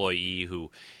employee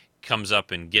who comes up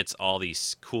and gets all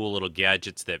these cool little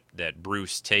gadgets that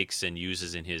Bruce takes and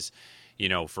uses in his,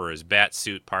 for his bat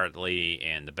suit partly,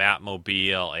 and the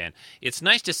Batmobile. And it's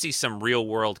nice to see some real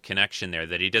world connection there,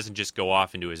 that he doesn't just go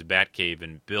off into his Batcave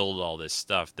and build all this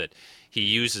stuff, that he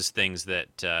uses things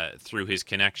that through his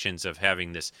connections of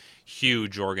having this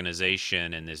huge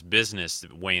organization and this business,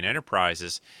 Wayne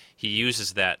Enterprises, he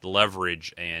uses that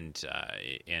leverage and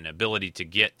ability to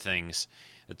get things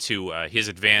to his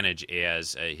advantage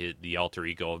as the alter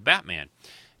ego of Batman.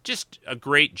 Just a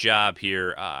great job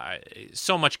here.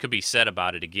 So much could be said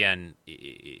about it. Again,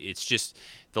 it's just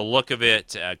the look of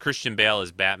it. Christian Bale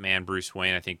as Batman. Bruce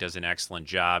Wayne, I think, does an excellent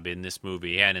job in this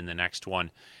movie and in the next one.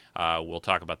 We'll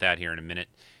talk about that here in a minute.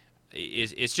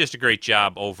 It's just a great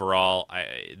job overall.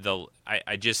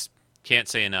 I just can't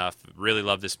say enough. Really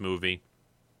love this movie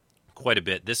quite a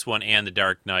bit. This one and The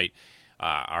Dark Knight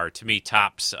are, to me,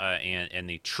 tops and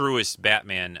the truest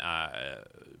Batman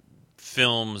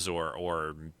films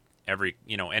or every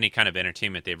any kind of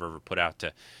entertainment they've ever put out,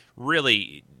 to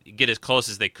really get as close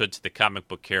as they could to the comic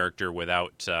book character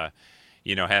without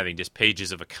having just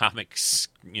pages of a comic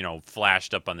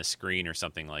flashed up on the screen or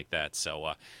something like that.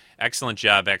 So excellent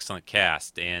job, excellent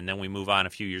cast. And then we move on a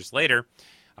few years later.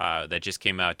 That just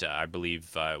came out, I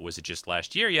believe, was it just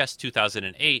last year? Yes,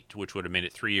 2008, which would have made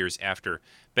it 3 years after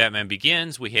Batman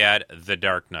Begins. We had The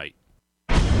Dark Knight.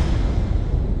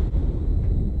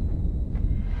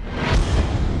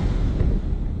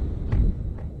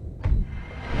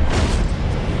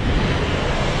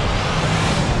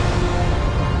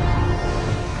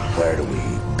 Where do we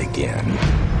begin?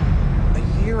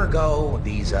 A year ago,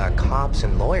 these cops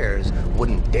and lawyers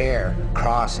wouldn't dare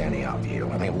cross any of you.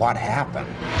 I mean, what happened?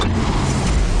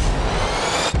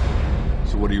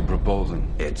 So what are you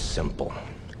proposing? It's simple.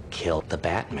 Kill the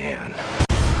Batman.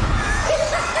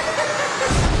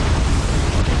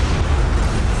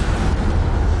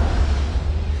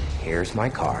 Here's my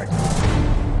card.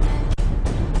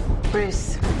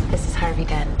 Bruce, this is Harvey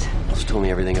Dent. She told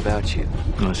me everything about you.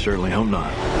 I certainly hope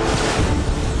not.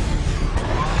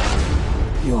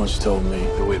 You once told me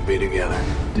that we'd be together.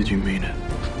 Did you mean it?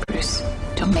 Bruce,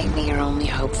 don't make me your only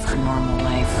hope for normal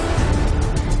life.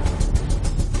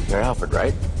 You're Alfred,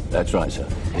 right? That's right, sir.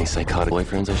 Any psychotic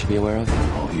boyfriends I should be aware of?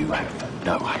 Oh, you have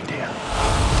no idea.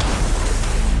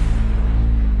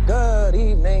 Good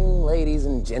evening, ladies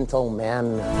and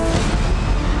gentlemen.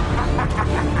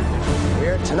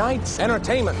 We're tonight's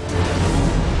entertainment.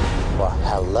 Well,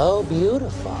 hello,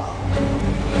 beautiful.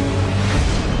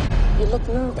 You look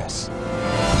nervous.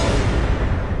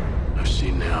 I've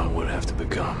seen now what it would have to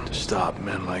become to stop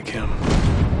men like him.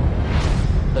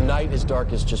 The night is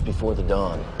darkest just before the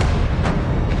dawn.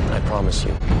 I promise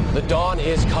you, the dawn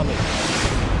is coming.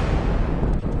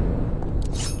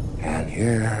 And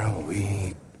here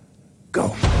we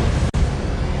go.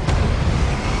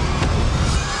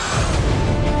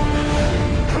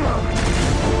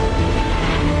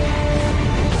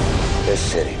 This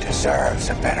city deserves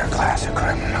a better class of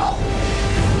criminal.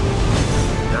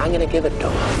 I'm gonna give it to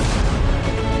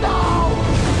him. No!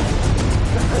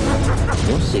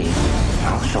 You'll see.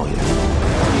 I'll show you.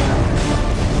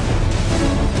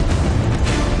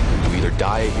 You either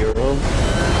die a hero,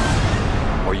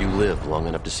 or you live long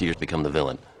enough to see yours become the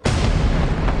villain.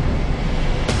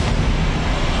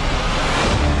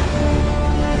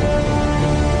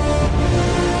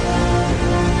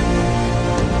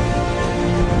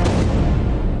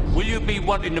 Will you be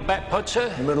wanting the bat putt,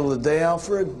 sir? Middle of the day,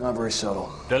 Alfred? Not very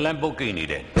subtle. The Lamborghini,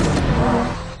 then.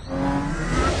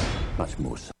 Much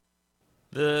more.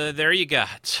 There you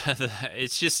got.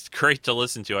 It's just great to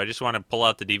listen to. I just want to pull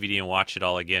out the DVD and watch it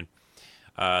all again.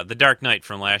 The Dark Knight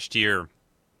from last year,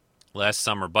 last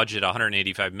summer, budget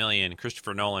 $185 million.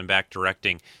 Christopher Nolan back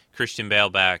directing. Christian Bale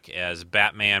back as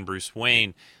Batman, Bruce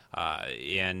Wayne,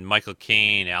 and Michael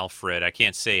Caine, Alfred. I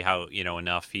can't say how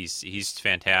enough. He's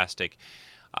fantastic.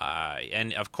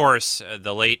 And of course,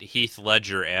 the late Heath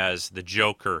Ledger as the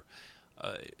Joker.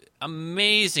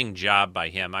 amazing job by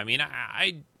him. I mean,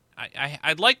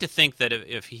 I'd like to think that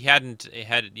if he hadn't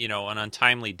had, you know, an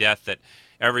untimely death, that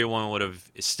everyone would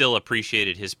have still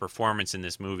appreciated his performance in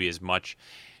this movie as much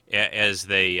as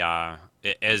it's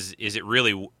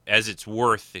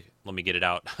worth. Let me get it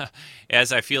out.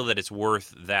 As I feel that it's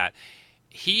worth that.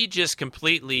 He just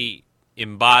completely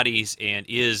embodies and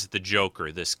is the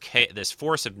Joker, this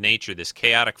force of nature, this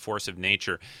chaotic force of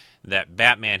nature that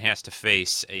Batman has to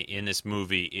face in this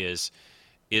movie is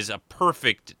a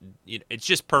perfect. It's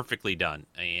just perfectly done,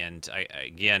 and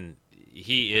again,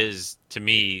 he is, to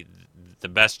me, the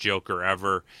best Joker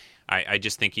ever. I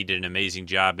just think he did an amazing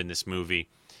job in this movie.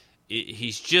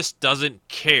 He just doesn't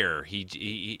care.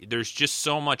 There's just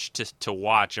so much to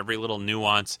watch. Every little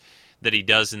nuance that he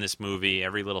does in this movie,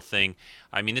 every little thing.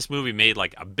 I mean, this movie made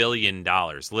like $1 billion,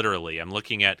 literally. I'm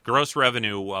looking at gross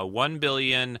revenue,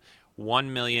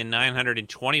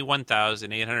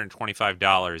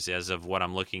 $1,921,825 as of what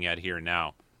I'm looking at here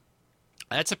now.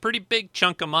 That's a pretty big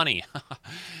chunk of money,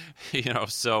 you know.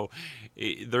 So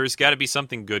there's got to be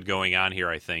something good going on here,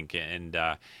 I think. And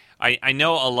I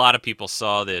know a lot of people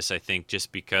saw this, I think,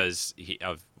 just because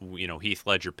of Heath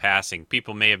Ledger passing.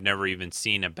 People may have never even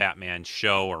seen a Batman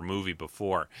show or movie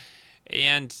before.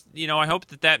 And, I hope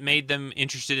that made them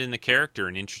interested in the character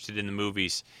and interested in the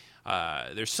movies.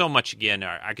 There's so much, again,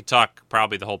 I could talk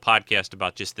probably the whole podcast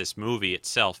about just this movie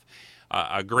itself.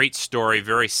 A great story,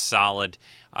 very solid.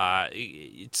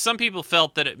 Some people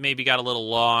felt that it maybe got a little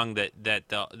long, that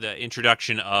the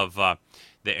introduction of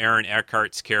the Aaron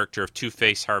Eckhart's character of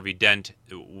Two-Face Harvey Dent,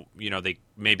 they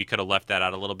maybe could have left that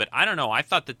out a little bit. I don't know. I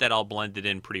thought that all blended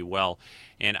in pretty well,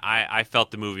 and I felt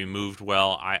the movie moved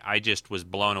well. I just was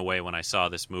blown away when I saw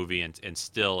this movie, and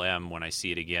still am when I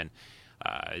see it again.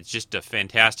 It's just a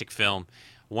fantastic film.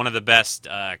 One of the best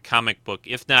comic book,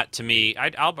 if not to me,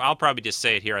 I'll probably just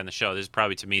say it here on the show. This is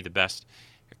probably to me the best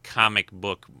comic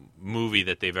book movie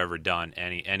that they've ever done.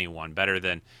 Anyone better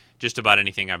than just about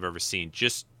anything I've ever seen.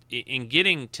 Just in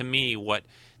getting to me what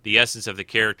the essence of the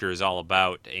character is all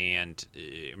about, and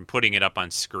putting it up on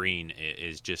screen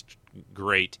is just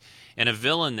great. And a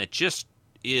villain that just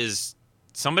is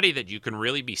somebody that you can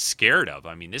really be scared of.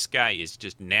 I mean, this guy is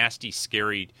just nasty,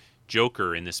 scary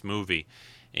Joker in this movie.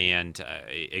 And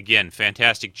again,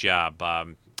 fantastic job.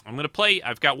 I'm going to play,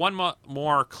 I've got one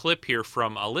more clip here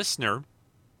from a listener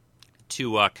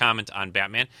to comment on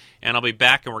Batman, and I'll be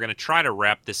back, and we're going to try to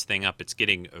wrap this thing up. It's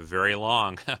getting very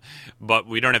long, but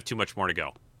we don't have too much more to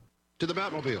go. To the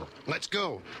Batmobile. Let's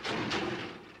go.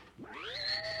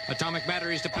 Atomic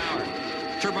batteries to power.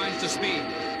 Turbines to speed.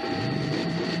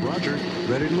 Roger.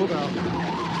 Ready to move out.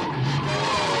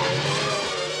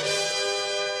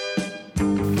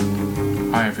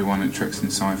 Hi everyone at Treks and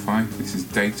Sci-Fi, this is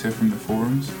Data from the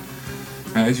forums.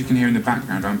 As you can hear in the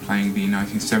background, I'm playing the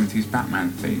 1970s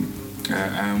Batman theme,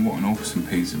 and what an awesome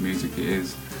piece of music it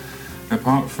is.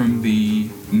 Apart from the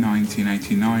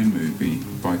 1989 movie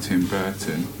by Tim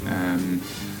Burton,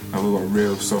 I've got a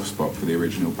real soft spot for the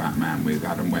original Batman with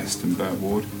Adam West and Burt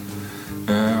Ward.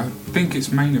 I think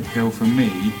its main appeal for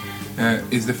me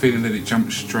is the feeling that it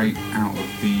jumps straight out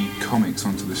of the comics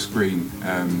onto the screen,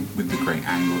 with the great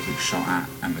angles it's shot at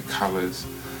and the colours,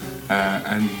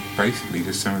 and basically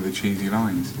just some of the cheesy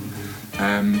lines.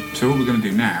 So what we're going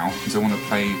to do now is I want to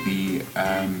play the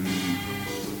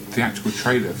theatrical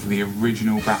trailer for the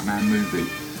original Batman movie.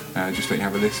 Just let you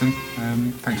have a listen.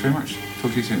 Thanks very much.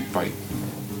 Talk to you soon. Bye.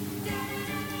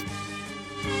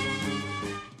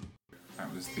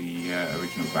 That was the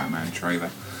original Batman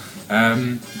trailer.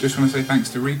 Just want to say thanks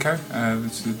to Rico.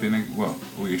 This has been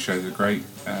all your shows are great,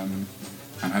 and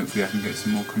hopefully I can get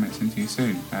some more comments into you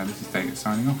soon. This is Data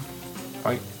signing off.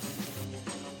 Bye.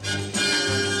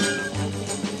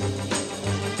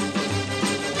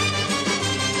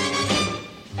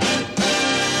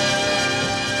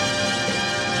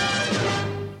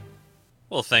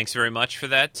 Well, thanks very much for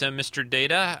that, Mr.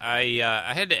 Data.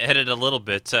 I had to edit a little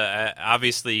bit.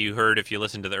 Obviously, you heard if you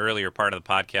listened to the earlier part of the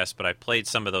podcast, but I played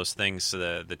some of those things,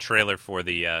 the trailer for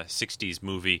the 60s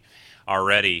movie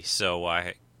already, so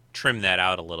I trimmed that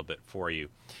out a little bit for you.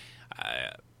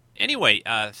 Anyway,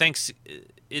 thanks.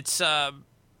 It's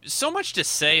so much to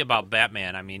say about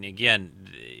Batman. I mean, again,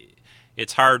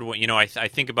 it's hard when, I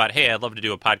think about, hey, I'd love to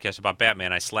do a podcast about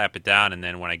Batman. I slap it down, and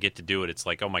then when I get to do it, it's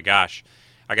like, oh my gosh,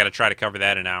 I got to try to cover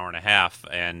that in an hour and a half,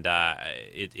 and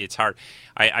it's hard.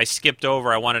 I skipped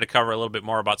over. I wanted to cover a little bit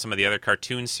more about some of the other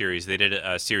cartoon series. They did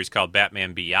a series called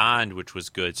Batman Beyond, which was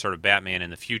good, sort of Batman in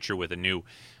the future with a new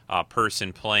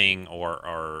person playing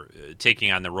or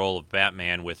taking on the role of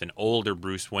Batman with an older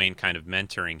Bruce Wayne kind of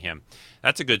mentoring him.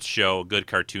 That's a good show, a good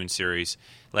cartoon series.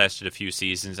 Lasted a few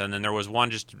seasons. And then there was one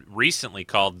just recently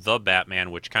called The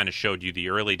Batman, which kind of showed you the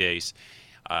early days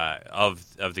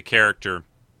of the character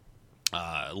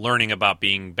learning about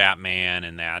being Batman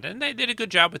and that. And they did a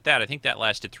good job with that. I think that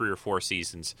lasted 3 or 4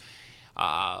 seasons.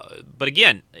 But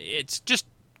again, it's just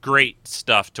great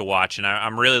stuff to watch, and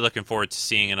I'm really looking forward to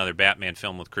seeing another Batman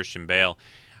film with Christian Bale.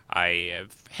 I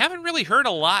haven't really heard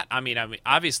a lot. I mean,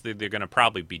 obviously they're going to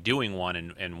probably be doing one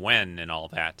and when and all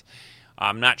that.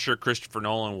 I'm not sure Christopher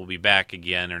Nolan will be back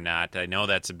again or not. I know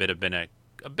that's been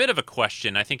a bit of a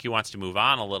question. I think he wants to move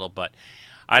on a little, but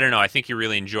I don't know. I think he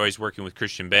really enjoys working with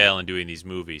Christian Bale and doing these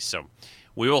movies. So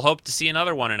we will hope to see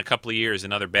another one in a couple of years,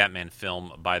 another Batman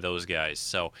film by those guys.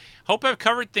 So hope I've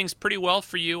covered things pretty well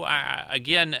for you.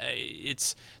 Again,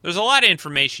 there's a lot of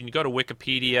information. You go to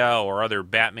Wikipedia or other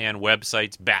Batman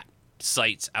websites, bat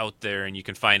sites out there, and you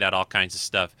can find out all kinds of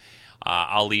stuff.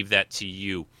 I'll leave that to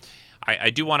you.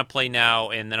 I do want to play now,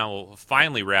 and then I will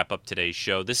finally wrap up today's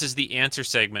show. This is the answer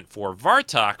segment for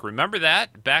Vartok. Remember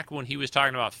that? Back when he was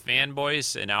talking about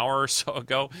fanboys an hour or so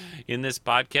ago in this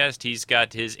podcast, he's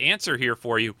got his answer here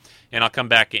for you, and I'll come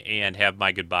back and have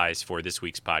my goodbyes for this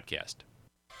week's podcast.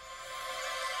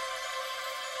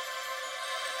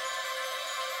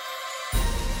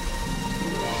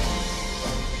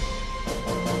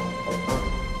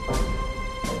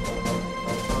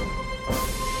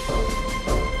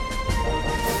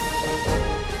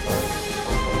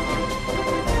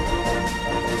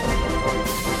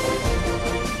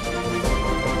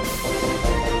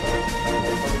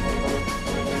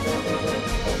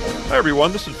 Hi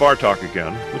everyone, this is Vartok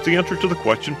again, with the answer to the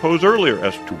question posed earlier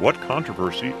as to what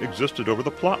controversy existed over the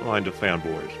plotline to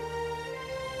Fanboys.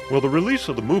 Well, the release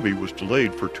of the movie was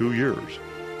delayed for 2 years.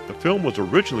 The film was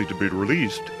originally to be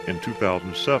released in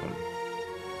 2007.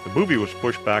 The movie was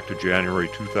pushed back to January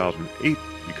 2008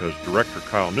 because director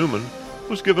Kyle Newman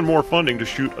was given more funding to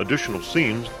shoot additional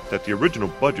scenes that the original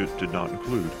budget did not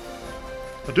include.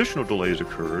 Additional delays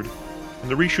occurred,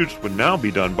 and the reshoots would now be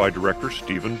done by director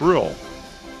Steven Brill.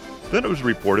 Then it was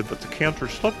reported that the cancer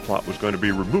subplot was going to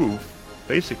be removed,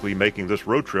 basically making this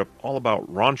road trip all about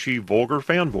raunchy, vulgar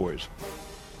fanboys.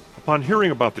 Upon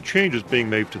hearing about the changes being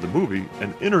made to the movie,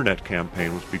 an internet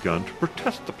campaign was begun to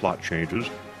protest the plot changes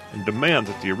and demand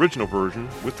that the original version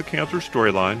with the cancer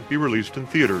storyline be released in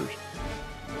theaters.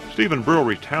 Steven Brill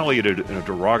retaliated in a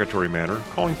derogatory manner,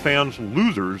 calling fans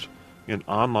losers in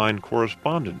online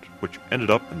correspondence, which ended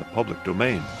up in the public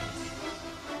domain.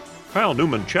 Kyle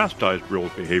Newman chastised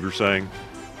Brill's behavior, saying,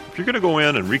 "If you're going to go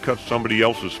in and recut somebody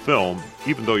else's film,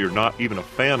 even though you're not even a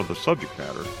fan of the subject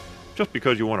matter, just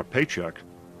because you want a paycheck,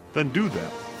 then do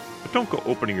that. But don't go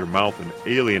opening your mouth and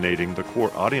alienating the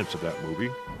core audience of that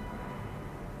movie."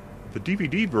 The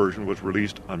DVD version was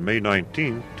released on May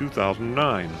 19,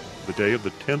 2009, the day of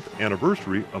the 10th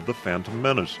anniversary of The Phantom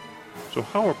Menace. So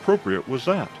how appropriate was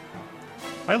that?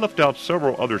 I left out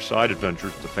several other side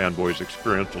adventures the fanboys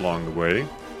experienced along the way,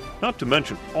 not to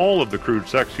mention all of the crude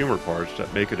sex humor parts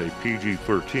that make it a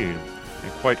PG-13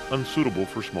 and quite unsuitable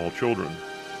for small children.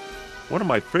 One of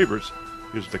my favorites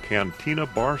is the Cantina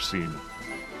bar scene,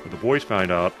 where the boys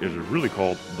find out it is really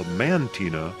called the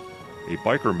Mantina, a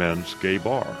biker men's gay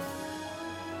bar.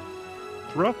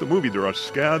 Throughout the movie there are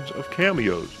scads of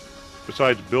cameos.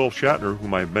 Besides Bill Shatner,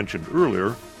 whom I mentioned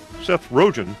earlier, Seth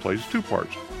Rogen plays 2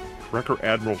 parts, Wrecker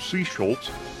Admiral C. Schultz,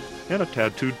 and a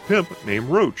tattooed pimp named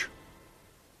Roach.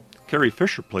 Carrie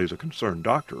Fisher plays a concerned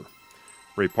doctor.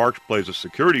 Ray Parks plays a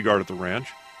security guard at the ranch.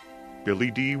 Billy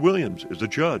D. Williams is a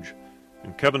judge.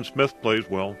 And Kevin Smith plays,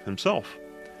 well, himself.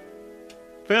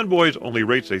 Fanboys only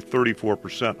rates a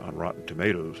 34% on Rotten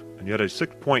Tomatoes, and yet a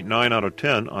 6.9 out of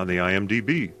 10 on the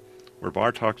IMDb, where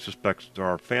Vartok suspects there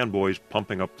are fanboys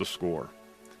pumping up the score.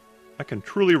 I can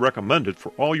truly recommend it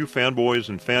for all you fanboys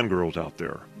and fangirls out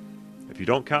there. If you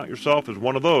don't count yourself as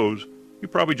one of those, you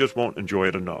probably just won't enjoy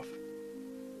it enough.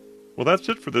 Well, that's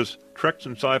it for this Treks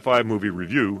and Sci-Fi movie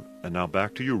review, and now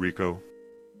back to you, Rico.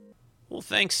 Well,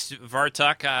 thanks,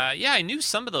 Vartok. Yeah, I knew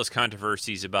some of those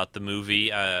controversies about the movie,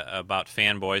 about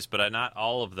fanboys, but not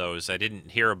all of those. I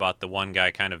didn't hear about the one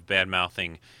guy kind of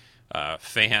bad-mouthing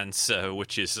fans,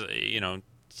 which is,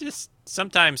 just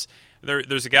sometimes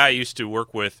there's a guy I used to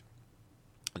work with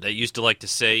that used to like to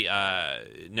say,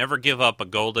 never give up a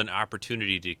golden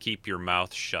opportunity to keep your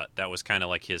mouth shut. That was kind of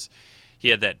like he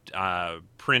had that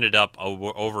printed up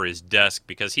over his desk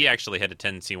because he actually had a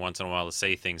tendency once in a while to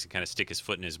say things and kind of stick his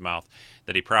foot in his mouth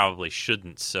that he probably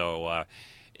shouldn't. So,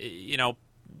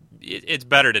 it's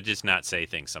better to just not say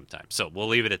things sometimes. So we'll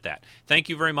leave it at that. Thank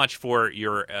you very much for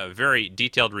your very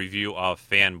detailed review of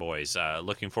Fanboys.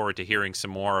 Looking forward to hearing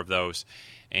some more of those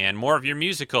and more of your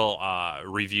musical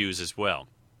reviews as well.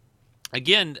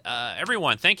 Again,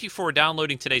 everyone, thank you for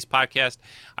downloading today's podcast.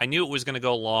 I knew it was going to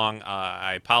go long.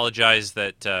 I apologize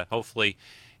that hopefully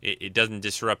it doesn't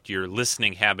disrupt your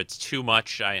listening habits too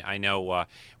much. I know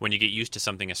when you get used to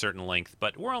something a certain length,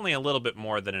 but we're only a little bit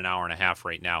more than an hour and a half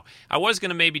right now. I was going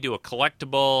to maybe do a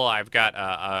collectible. I've got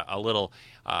a little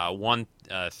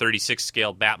 1/36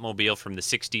 scale Batmobile from the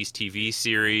 60s TV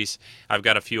series. I've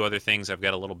got a few other things. I've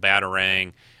got a little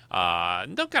Batarang.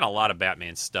 Don't got a lot of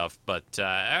Batman stuff, but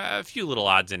a few little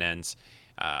odds and ends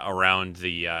around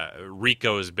the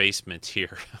Rico's basement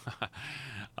here.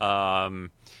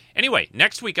 Anyway,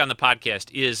 next week on the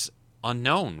podcast is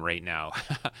unknown right now.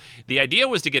 The idea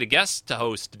was to get a guest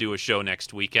host to do a show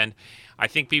next weekend. I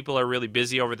think people are really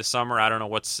busy over the summer. I don't know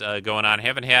what's going on. I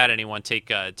haven't had anyone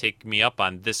take me up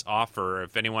on this offer.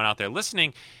 If anyone out there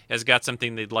listening has got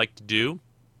something they'd like to do,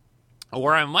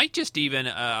 or I might just even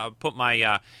put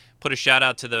a shout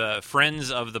out to the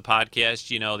friends of the podcast,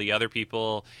 the other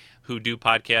people who do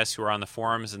podcasts who are on the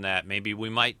forums, and that maybe we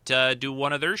might do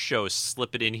one of their shows,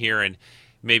 slip it in here, and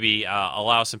maybe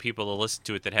allow some people to listen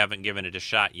to it that haven't given it a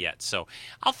shot yet. So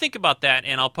I'll think about that,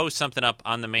 and I'll post something up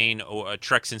on the main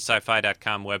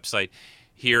TreksInSci-Fi.com website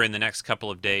here in the next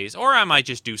couple of days, or I might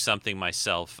just do something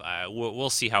myself. We'll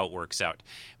see how it works out.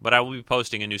 But I will be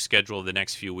posting a new schedule of the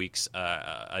next few weeks,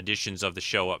 editions of the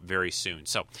show up very soon.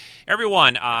 So,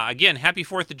 everyone, again, happy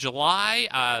 4th of July.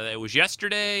 It was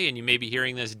yesterday, and you may be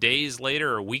hearing this days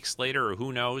later or weeks later or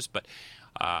who knows, but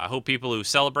I hope people who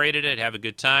celebrated it have a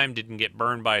good time, didn't get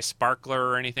burned by a sparkler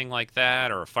or anything like that,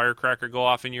 or a firecracker go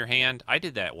off in your hand. I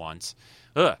did that once.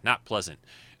 Not pleasant.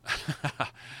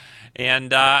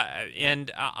 And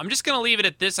I'm just going to leave it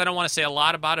at this. I don't want to say a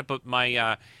lot about it, but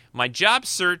my job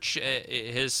search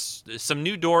some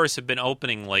new doors have been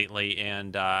opening lately,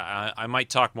 and I might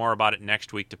talk more about it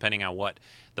next week, depending on what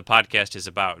the podcast is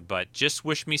about. But just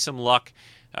wish me some luck.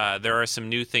 There are some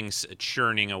new things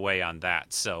churning away on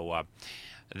that. So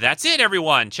that's it,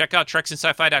 everyone. Check out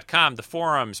TreksInSci-Fi.com, the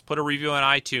forums, put a review on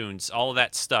iTunes, all of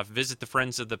that stuff. Visit the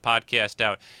friends of the podcast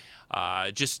out.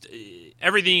 Just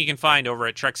everything you can find over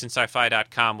at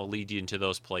TreksInSci-Fi.com will lead you into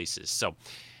those places. So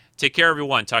take care,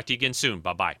 everyone. Talk to you again soon.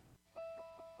 Bye-bye.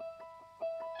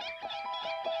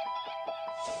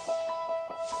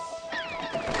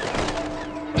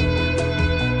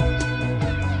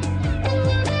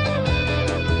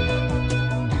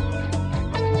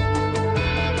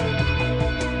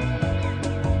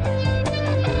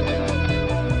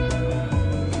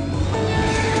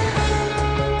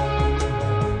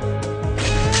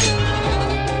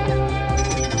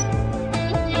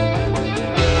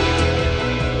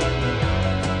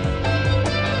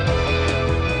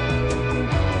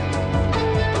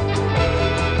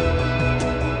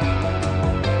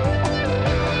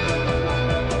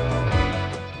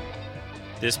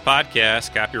 This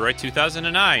podcast, copyright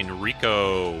 2009,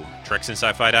 Rico,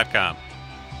 TreksInSci-Fi.com.